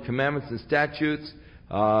all of your commandments and statutes.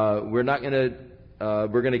 We're going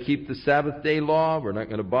to keep the Sabbath day law. We're not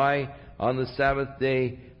going to buy on the Sabbath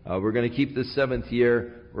day. We're going to keep the seventh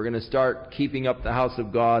year. We're going to start keeping up the house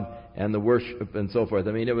of God and the worship and so forth.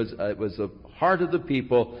 I mean, it was the heart of the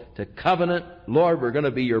people to covenant. Lord, we're going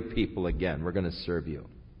to be your people again. We're going to serve you.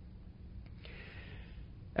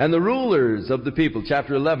 And the rulers of the people,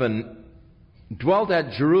 chapter 11, dwelt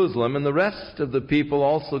at Jerusalem, and the rest of the people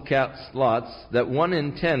also cast lots, that 1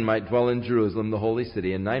 in 10 might dwell in Jerusalem, the holy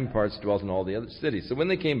city, and 9 parts dwelt in all the other cities. So when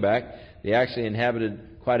they came back, they actually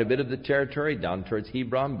inhabited quite a bit of the territory, down towards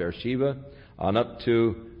Hebron, Beersheba, on up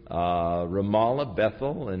to Ramallah,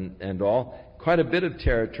 Bethel, and all. Quite a bit of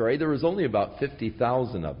territory. There was only about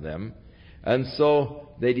 50,000 of them. And so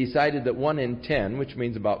they decided that 1 in 10, which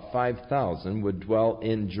means about 5,000, would dwell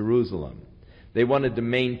in Jerusalem. They wanted to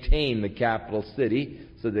maintain the capital city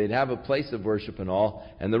so they'd have a place of worship and all.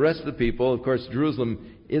 And the rest of the people, of course,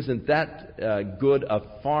 Jerusalem isn't that good a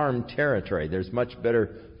farm territory. There's much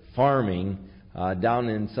better farming down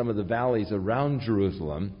in some of the valleys around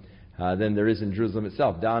Jerusalem than there is in Jerusalem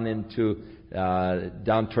itself. Down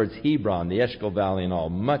towards Hebron, the Eshcol Valley and all,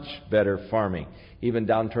 much better farming. Even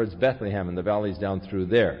down towards Bethlehem and the valleys down through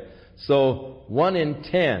there. So 1 in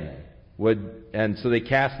 10 would, and so they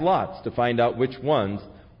cast lots to find out which ones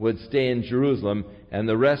would stay in Jerusalem, and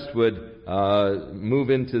the rest would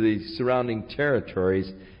move into the surrounding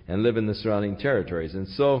territories and live in the surrounding territories. And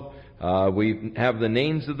so we have the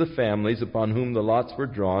names of the families upon whom the lots were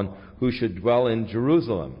drawn, who should dwell in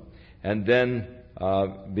Jerusalem. And then,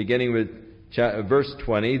 beginning with verse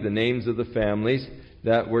 20, the names of the families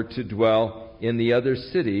that were to dwell in the other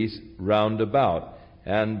cities round about.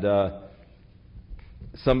 And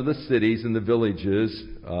some of the cities and the villages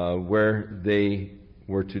where they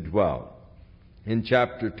were to dwell. In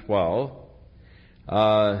chapter 12,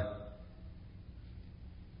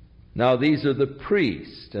 now these are the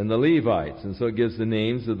priests and the Levites. And so it gives the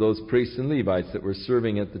names of those priests and Levites that were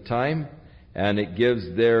serving at the time. And it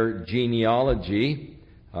gives their genealogy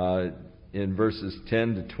in verses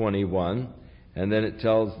 10 to 21. And then it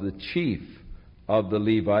tells the chief of the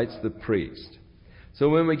Levites, the priest. So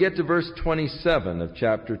when we get to verse 27 of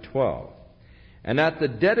chapter 12, and at the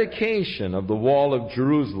dedication of the wall of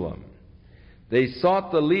Jerusalem, they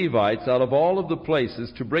sought the Levites out of all of the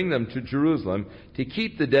places to bring them to Jerusalem to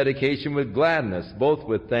keep the dedication with gladness, both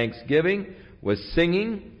with thanksgiving, with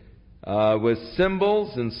singing, with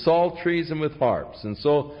cymbals and psalteries and with harps. And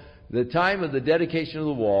so the time of the dedication of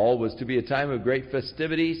the wall was to be a time of great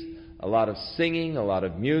festivities, a lot of singing, a lot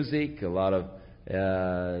of music, a lot of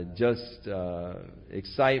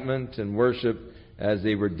excitement and worship as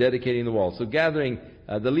they were dedicating the wall. So gathering,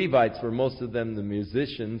 the Levites were most of them the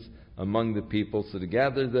musicians among the people, so to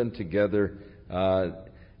gather them together,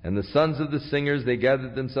 and the sons of the singers, they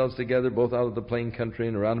gathered themselves together both out of the plain country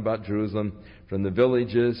and around about Jerusalem, from the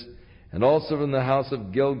villages, and also from the house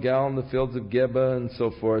of Gilgal and the fields of Geba and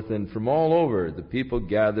so forth, and from all over the people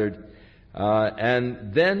gathered.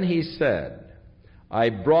 And then he said, I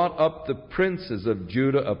brought up the princes of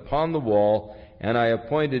Judah upon the wall, and I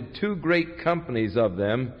appointed 2 great companies of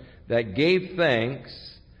them that gave thanks,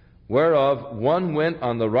 whereof one went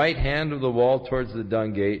on the right hand of the wall towards the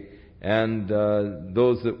dung gate, and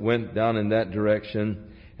those that went down in that direction.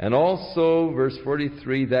 And also, verse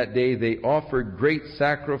 43, that day they offered great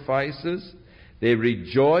sacrifices. They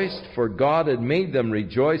rejoiced, for God had made them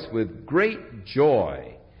rejoice with great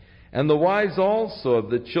joy. And the wives also of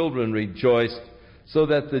the children rejoiced, so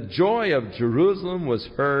that the joy of Jerusalem was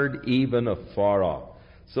heard even afar off.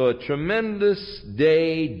 So a tremendous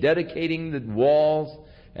day, dedicating the walls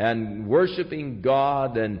and worshiping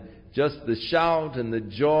God, and just the shout and the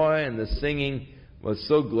joy and the singing was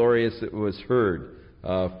so glorious it was heard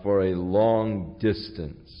for a long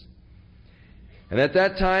distance. And at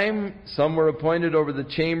that time, some were appointed over the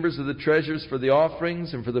chambers of the treasures for the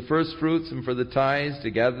offerings and for the first fruits and for the tithes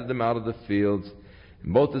to gather them out of the fields.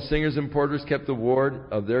 And both the singers and porters kept the ward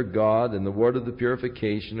of their God and the ward of the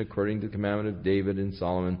purification according to the commandment of David and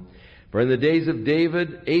Solomon. For in the days of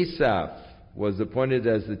David, Asaph was appointed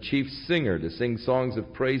as the chief singer to sing songs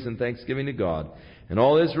of praise and thanksgiving to God. And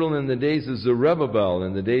all Israel in the days of Zerubbabel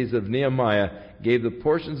and the days of Nehemiah gave the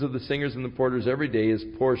portions of the singers and the porters every day his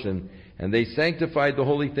portion. And they sanctified the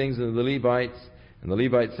holy things unto the Levites, and the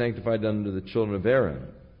Levites sanctified unto the children of Aaron.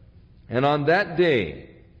 And on that day,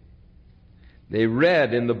 they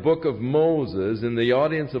read in the book of Moses in the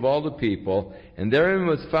audience of all the people, and therein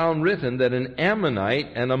was found written that an Ammonite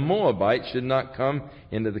and a Moabite should not come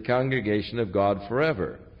into the congregation of God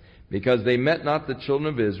forever, because they met not the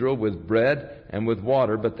children of Israel with bread and with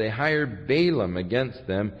water, but they hired Balaam against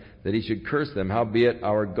them, that he should curse them. Howbeit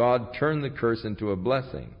our God turned the curse into a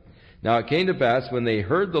blessing. Now it came to pass, when they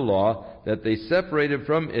heard the law, that they separated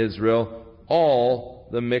from Israel all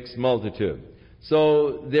the mixed multitude.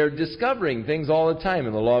 So they're discovering things all the time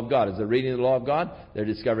in the law of God. As they're reading the law of God, they're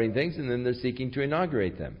discovering things, and then they're seeking to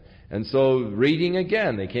inaugurate them. And so reading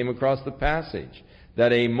again, they came across the passage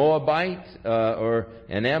that a Moabite or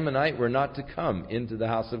an Ammonite were not to come into the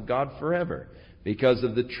house of God forever, because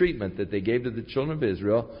of the treatment that they gave to the children of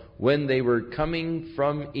Israel when they were coming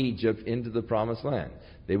from Egypt into the promised land.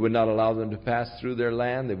 They would not allow them to pass through their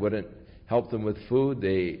land. They wouldn't help them with food.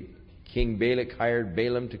 King Balak hired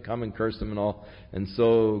Balaam to come and curse them and all. And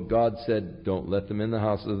so God said, don't let them in the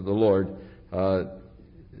house of the Lord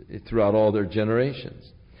throughout all their generations.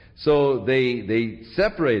 So they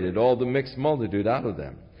separated all the mixed multitude out of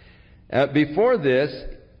them. Before this,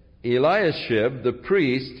 Eliashib, the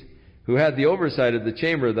priest, who had the oversight of the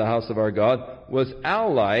chamber of the house of our God, was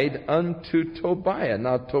allied unto Tobiah.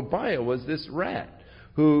 Now Tobiah was this rat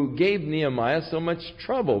who gave Nehemiah so much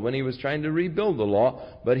trouble when he was trying to rebuild the law.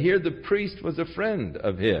 But here the priest was a friend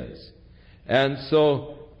of his. And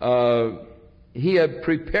so he had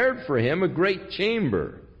prepared for him a great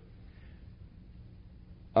chamber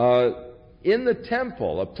in the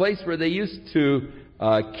temple, a place where they used to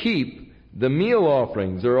keep the meal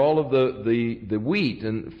offerings, or all of the wheat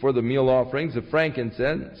and for the meal offerings, the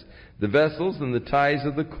frankincense, the vessels, and the tithes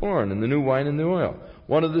of the corn, and the new wine and the oil.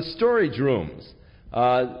 One of the storage rooms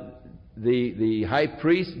the high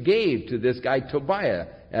priest gave to this guy Tobiah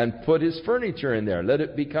and put his furniture in there, let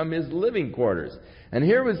it become his living quarters. And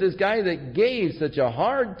here was this guy that gave such a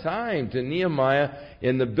hard time to Nehemiah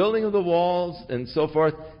in the building of the walls and so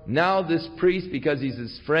forth. Now this priest, because he's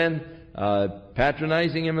his friend,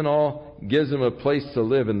 patronizing him and all, gives him a place to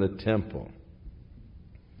live in the temple.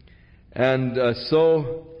 And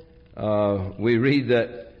so we read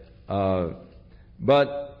that,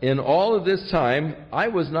 but in all of this time, I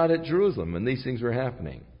was not at Jerusalem when these things were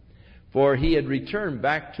happening. For he had returned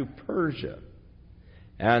back to Persia.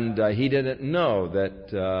 And he didn't know that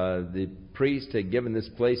the priest had given this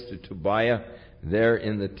place to Tobiah there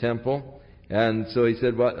in the temple. And so he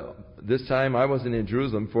said, well, this time I wasn't in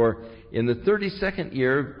Jerusalem, for in the 32nd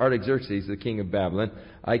year of Artaxerxes, the king of Babylon,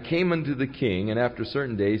 I came unto the king, and after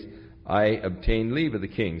certain days I obtained leave of the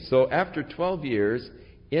king. So after 12 years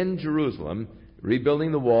in Jerusalem,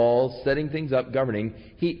 rebuilding the walls, setting things up, governing,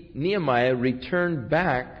 Nehemiah returned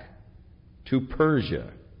back to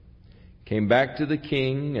Persia. Came back to the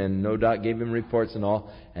king, and no doubt gave him reports and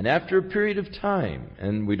all. And after a period of time,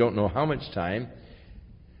 and we don't know how much time,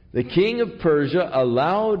 the king of Persia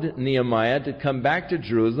allowed Nehemiah to come back to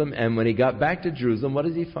Jerusalem. And when he got back to Jerusalem, what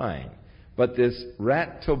does he find? But this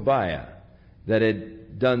rat Tobiah that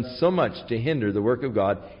had done so much to hinder the work of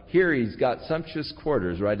God. Here he's got sumptuous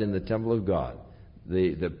quarters right in the temple of God.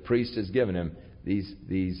 The priest has given him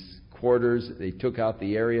these quarters. They took out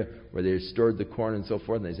the area where they stored the corn and so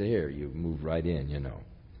forth, and they said, here, you move right in, you know,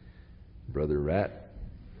 brother rat.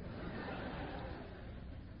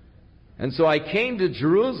 And so I came to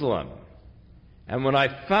Jerusalem, and when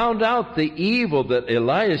I found out the evil that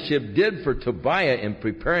Eliashib did for Tobiah in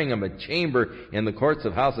preparing him a chamber in the courts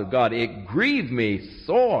of house of God, it grieved me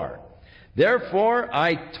sore. Therefore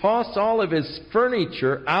I tossed all of his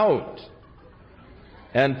furniture out,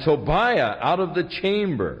 and Tobiah out of the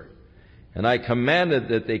chamber. And I commanded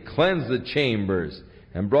that they cleanse the chambers,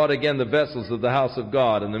 and brought again the vessels of the house of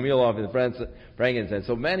God, and the meal offering, the frankincense.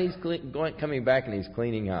 So man, he's coming back and he's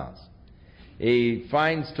cleaning house. He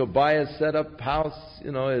finds Tobiah set up house,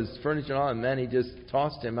 his furniture and all, and man, he just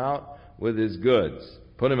tossed him out with his goods.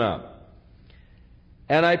 Put him out.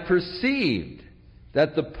 And I perceived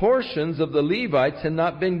that the portions of the Levites had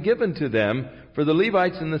not been given to them, for the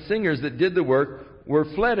Levites and the singers that did the work were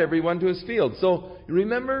fled everyone to his field. So,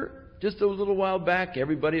 remember, just a little while back,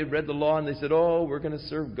 everybody had read the law, and they said, oh, we're going to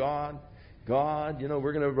serve God.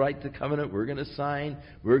 We're going to write the covenant, we're going to sign,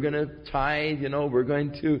 we're going to tithe, we're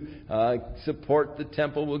going to support the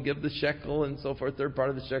temple, we'll give the shekel and so forth, third part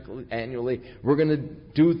of the shekel annually. We're going to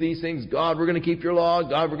do these things. God, we're going to keep your law.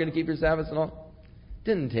 God, we're going to keep your Sabbaths and all.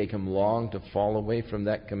 Didn't take him long to fall away from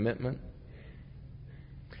that commitment.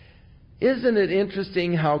 Isn't it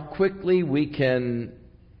interesting how quickly we can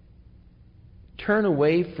turn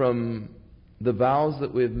away from the vows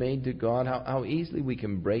that we've made to God, how easily we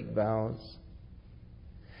can break vows?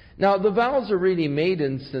 Now, the vows are really made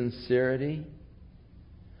in sincerity.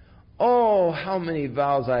 Oh, how many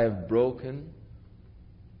vows I have broken.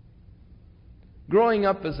 Growing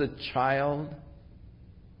up as a child,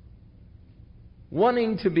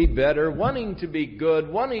 wanting to be better, wanting to be good,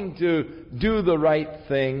 wanting to do the right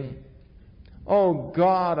thing. Oh,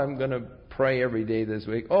 God, I'm going to pray every day this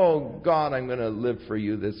week. Oh, God, I'm going to live for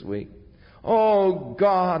you this week. Oh,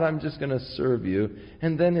 God, I'm just going to serve you.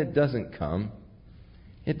 And then it doesn't come.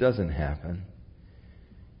 It doesn't happen.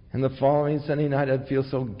 And the following Sunday night, I'd feel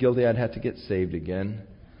so guilty I'd have to get saved again.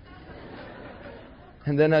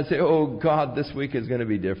 And then I'd say, oh, God, this week is going to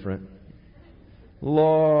be different.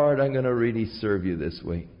 Lord, I'm going to really serve you this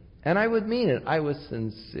week. And I would mean it. I was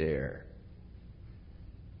sincere.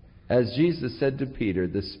 As Jesus said to Peter,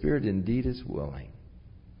 the spirit indeed is willing.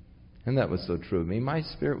 And that was so true of me. My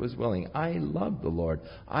spirit was willing. I loved the Lord.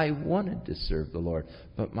 I wanted to serve the Lord.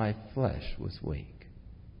 But my flesh was weak.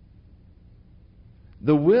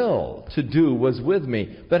 The will to do was with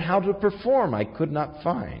me. But how to perform I could not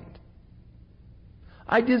find.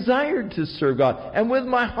 I desired to serve God. And with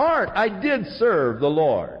my heart I did serve the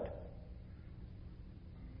Lord.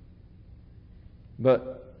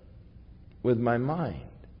 But with my mind,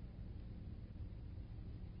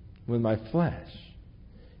 with my flesh,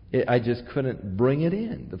 I just couldn't bring it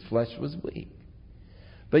in. The flesh was weak.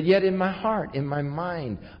 But yet in my heart, in my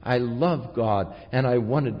mind, I loved God and I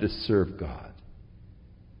wanted to serve God.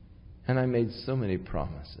 And I made so many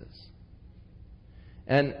promises.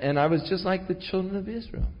 And I was just like the children of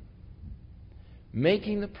Israel,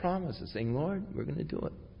 making the promises, saying, Lord, we're going to do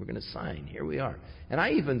it. We're going to sign. Here we are. And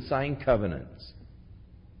I even signed covenants.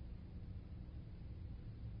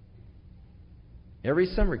 Every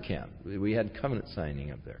summer camp, we had covenant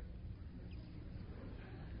signing up there.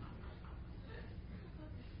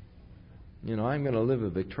 You know, I'm going to live a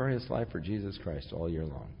victorious life for Jesus Christ all year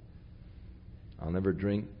long. I'll never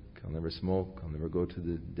drink. I'll never smoke. I'll never go to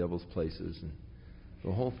the devil's places. And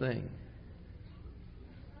the whole thing.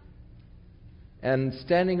 And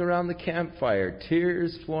standing around the campfire,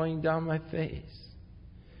 tears flowing down my face.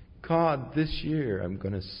 God, this year I'm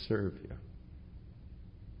going to serve you.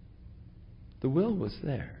 The will was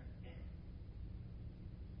there.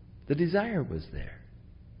 The desire was there.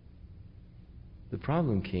 The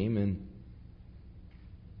problem came in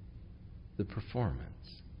the performance.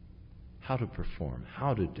 How to perform,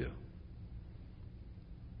 how to do.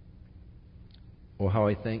 Oh, how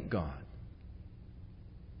I thank God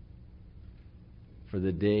for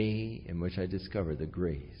the day in which I discovered the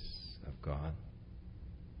grace of God.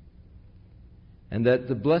 And that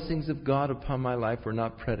the blessings of God upon my life were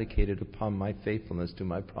not predicated upon my faithfulness to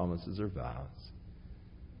my promises or vows.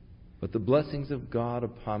 But the blessings of God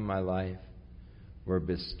upon my life were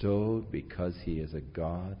bestowed because He is a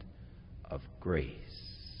God of grace,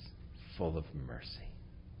 full of mercy.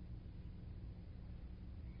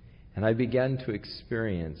 And I began to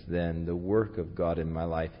experience then the work of God in my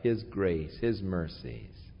life, His grace, His mercies.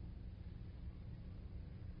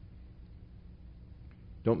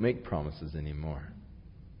 Don't make promises anymore.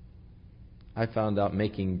 I found out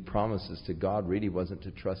making promises to God really wasn't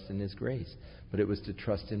to trust in His grace, but it was to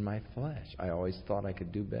trust in my flesh. I always thought I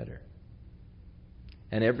could do better.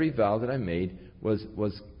 And every vow that I made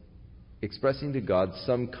was expressing to God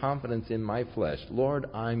some confidence in my flesh. Lord,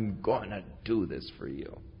 I'm going to do this for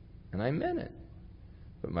you. And I meant it.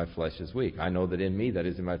 But my flesh is weak. I know that in me, that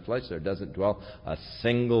is in my flesh, there doesn't dwell a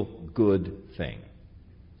single good thing.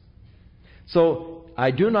 So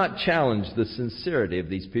I do not challenge the sincerity of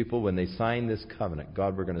these people when they sign this covenant.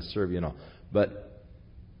 God, we're going to serve you and all. But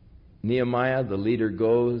Nehemiah, the leader,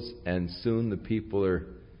 goes, and soon the people are,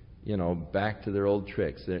 back to their old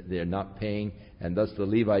tricks. They're not paying, and thus the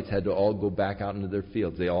Levites had to all go back out into their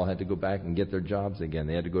fields. They all had to go back and get their jobs again.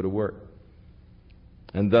 They had to go to work.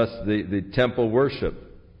 And thus the temple worship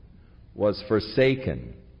was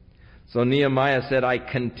forsaken. So Nehemiah said, I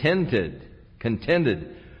contended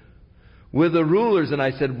with the rulers, and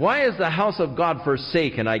I said, why is the house of God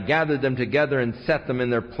forsaken? I gathered them together and set them in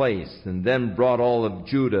their place, and then brought all of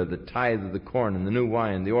Judah, the tithe of the corn and the new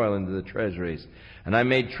wine, the oil into the treasuries. And I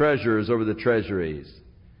made treasurers over the treasuries.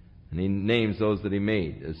 And he names those that he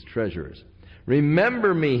made as treasurers.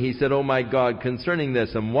 Remember me, he said, O my God, concerning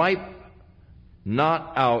this, and wipe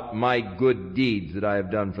not out my good deeds that I have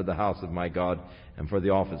done for the house of my God and for the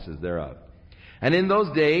offices thereof. And in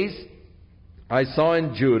those days I saw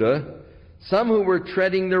in Judah some who were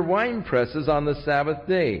treading their wine presses on the Sabbath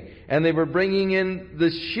day, and they were bringing in the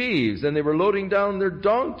sheaves, and they were loading down their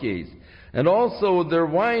donkeys, and also their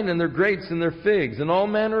wine and their grapes and their figs, and all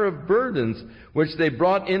manner of burdens which they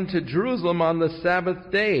brought into Jerusalem on the Sabbath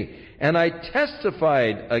day. And I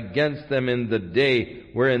testified against them in the day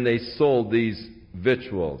wherein they sold these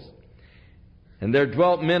victuals. And there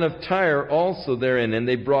dwelt men of Tyre also therein, and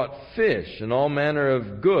they brought fish and all manner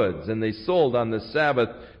of goods, and they sold on the Sabbath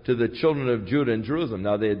to the children of Judah and Jerusalem.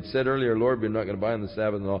 Now they had said earlier, Lord, we're not going to buy on the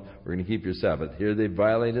Sabbath, no, we're going to keep your Sabbath. Here they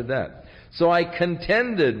violated that. So I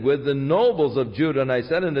contended with the nobles of Judah, and I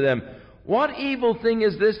said unto them, what evil thing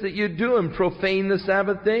is this that you do and profane the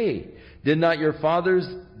Sabbath day? Did not your fathers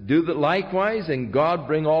do that likewise, and God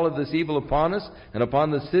bring all of this evil upon us and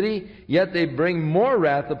upon the city? Yet they bring more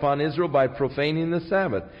wrath upon Israel by profaning the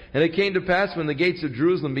Sabbath. And it came to pass, when the gates of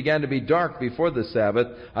Jerusalem began to be dark before the Sabbath,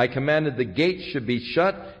 I commanded the gates should be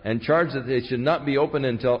shut, and charged that they should not be opened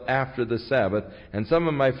until after the Sabbath. And some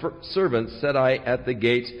of my servants set I at the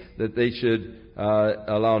gates, that they should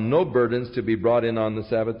allow no burdens to be brought in on the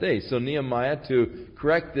Sabbath day. So Nehemiah, to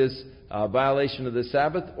correct this violation of the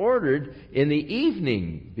Sabbath, ordered in the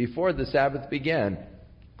evening before the Sabbath began,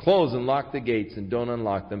 close and lock the gates and don't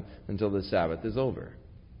unlock them until the Sabbath is over.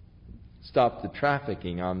 Stop the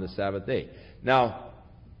trafficking on the Sabbath day. Now,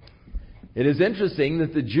 it is interesting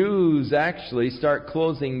that the Jews actually start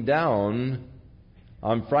closing down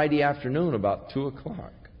on Friday afternoon about 2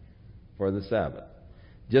 o'clock for the Sabbath.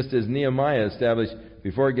 Just as Nehemiah established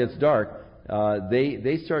before it gets dark,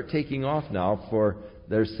 they start taking off now for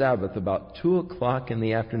their Sabbath about 2 o'clock in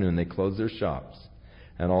the afternoon. They close their shops.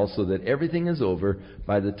 And also that everything is over.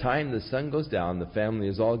 By the time the sun goes down, the family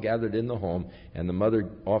is all gathered in the home, and the mother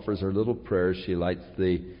offers her little prayers. She lights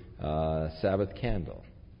the Sabbath candle.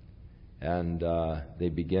 And they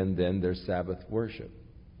begin then their Sabbath worship.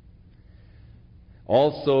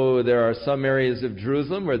 Also, there are some areas of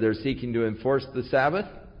Jerusalem where they're seeking to enforce the Sabbath.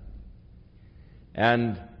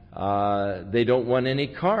 And they don't want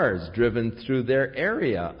any cars driven through their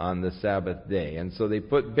area on the Sabbath day. And so they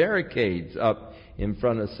put barricades up in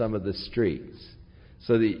front of some of the streets.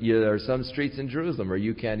 So that there are some streets in Jerusalem where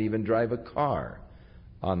you can't even drive a car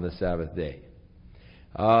on the Sabbath day.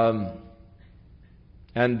 And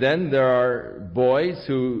then there are boys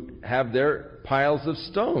who have their piles of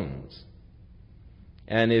stones.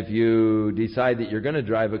 And if you decide that you're going to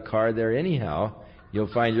drive a car there anyhow,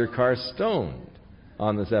 you'll find your car stoned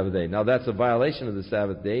on the Sabbath day. Now that's a violation of the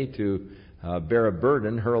Sabbath day to bear a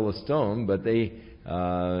burden, hurl a stone, but they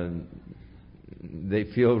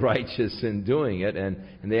feel righteous in doing it, and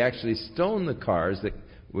they actually stone the cars that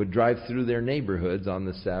would drive through their neighborhoods on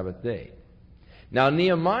the Sabbath day. Now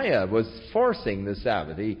Nehemiah was forcing the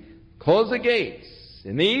Sabbath. He closed the gates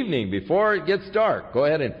in the evening before it gets dark. Go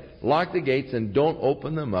ahead and lock the gates and don't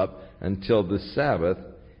open them up until the Sabbath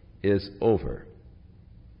is over.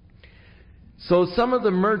 So some of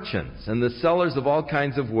the merchants and the sellers of all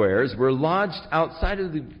kinds of wares were lodged outside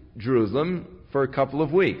of Jerusalem for a couple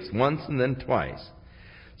of weeks, once and then twice.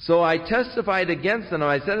 So I testified against them,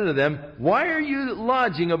 and I said unto them, why are you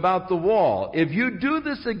lodging about the wall? If you do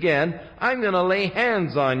this again, I'm going to lay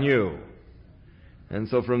hands on you. And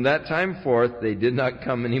so from that time forth, they did not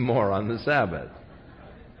come any more on the Sabbath.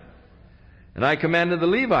 And I commanded the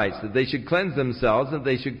Levites that they should cleanse themselves, that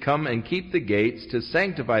they should come and keep the gates to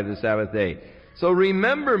sanctify the Sabbath day. So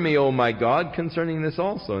remember me, O my God, concerning this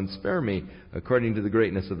also, and spare me according to the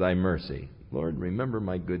greatness of thy mercy. Lord, remember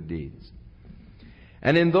my good deeds.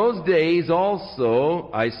 And in those days also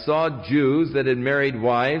I saw Jews that had married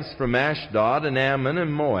wives from Ashdod and Ammon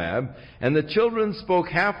and Moab, and the children spoke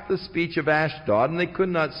half the speech of Ashdod, and they could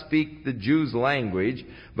not speak the Jews' language,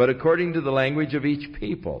 but according to the language of each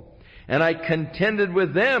people. And I contended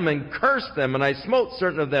with them and cursed them, and I smote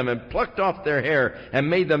certain of them and plucked off their hair and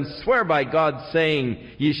made them swear by God, saying,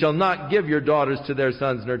 Ye shall not give your daughters to their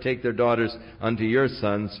sons, nor take their daughters unto your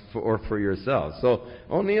sons or for yourselves. So,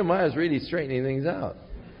 Nehemiah is really straightening things out.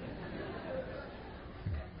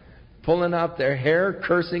 Pulling out their hair,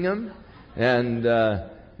 cursing them, and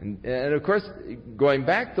of course, going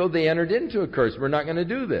back though, they entered into a curse. We're not going to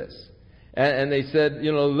do this. And they said,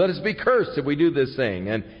 let us be cursed if we do this thing.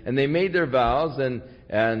 And they made their vows and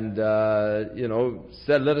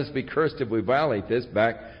said, let us be cursed if we violate this,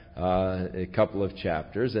 back a couple of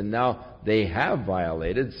chapters. And now they have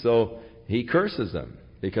violated, so he curses them.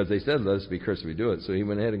 Because they said, let us be cursed if we do it. So he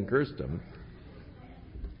went ahead and cursed them.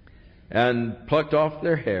 And plucked off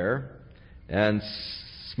their hair and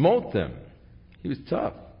smote them. He was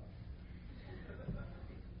tough.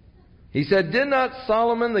 He said, Did not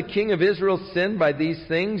Solomon the king of Israel sin by these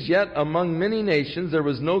things? Yet among many nations there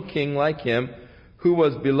was no king like him, who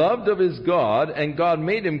was beloved of his God, and God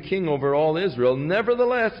made him king over all Israel.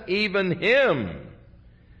 Nevertheless, even him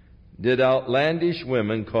did outlandish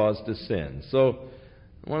women cause to sin. So,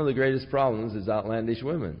 one of the greatest problems is outlandish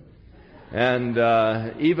women. And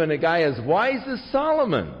even a guy as wise as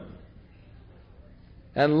Solomon,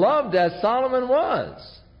 and loved as Solomon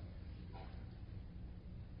was,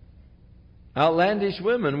 Outlandish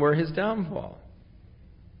women were his downfall.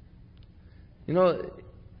 You know,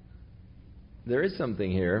 there is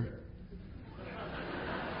something here.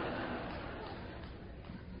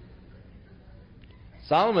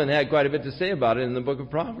 Solomon had quite a bit to say about it in the book of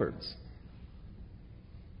Proverbs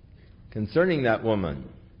concerning that woman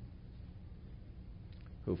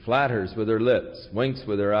who flatters with her lips, winks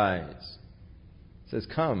with her eyes, says,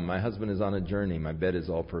 "Come, my husband is on a journey, my bed is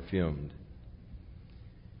all perfumed."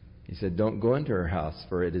 He said, "Don't go into her house,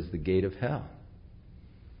 for it is the gate of hell.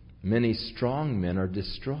 Many strong men are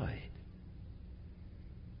destroyed."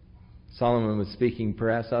 Solomon was speaking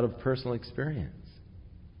perhaps out of personal experience.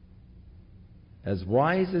 As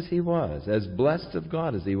wise as he was, as blessed of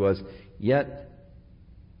God as he was, yet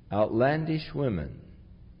outlandish women.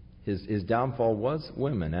 His downfall was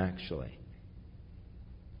women, actually.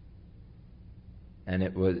 And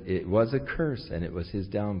it was a curse, and it was his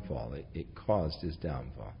downfall. It caused his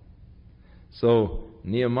downfall. So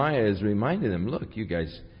Nehemiah is reminding them, look, you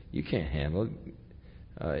guys, you can't handle it.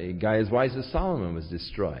 A guy as wise as Solomon was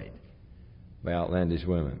destroyed by outlandish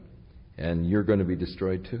women. And you're going to be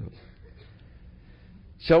destroyed too.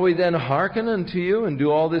 Shall we then hearken unto you and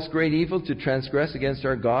do all this great evil to transgress against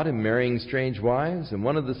our God in marrying strange wives? And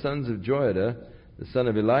one of the sons of Joiada, the son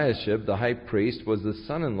of Eliashib, the high priest, was the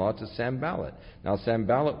son-in-law to Sanballat. Now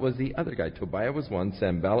Sanballat was the other guy. Tobiah was one,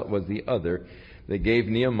 Sanballat was the other. They gave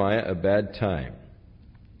Nehemiah a bad time.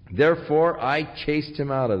 Therefore I chased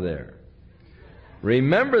him out of there.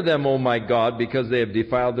 Remember them, O my God, because they have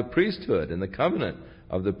defiled the priesthood and the covenant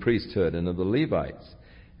of the priesthood and of the Levites.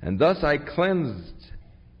 And thus I cleansed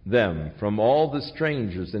them from all the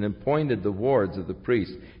strangers and appointed the wards of the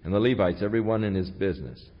priests and the Levites, every one in his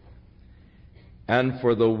business. And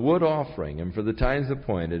for the wood offering and for the times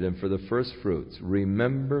appointed and for the first fruits,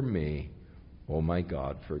 remember me, O my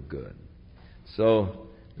God, for good. So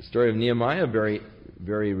the story of Nehemiah, very,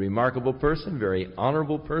 very remarkable person, very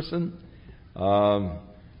honorable person. I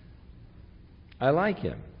like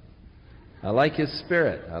him. I like his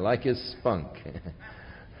spirit. I like his spunk.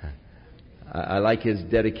 I like his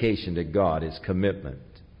dedication to God, his commitment.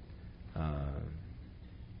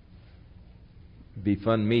 Be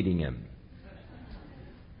fun meeting him.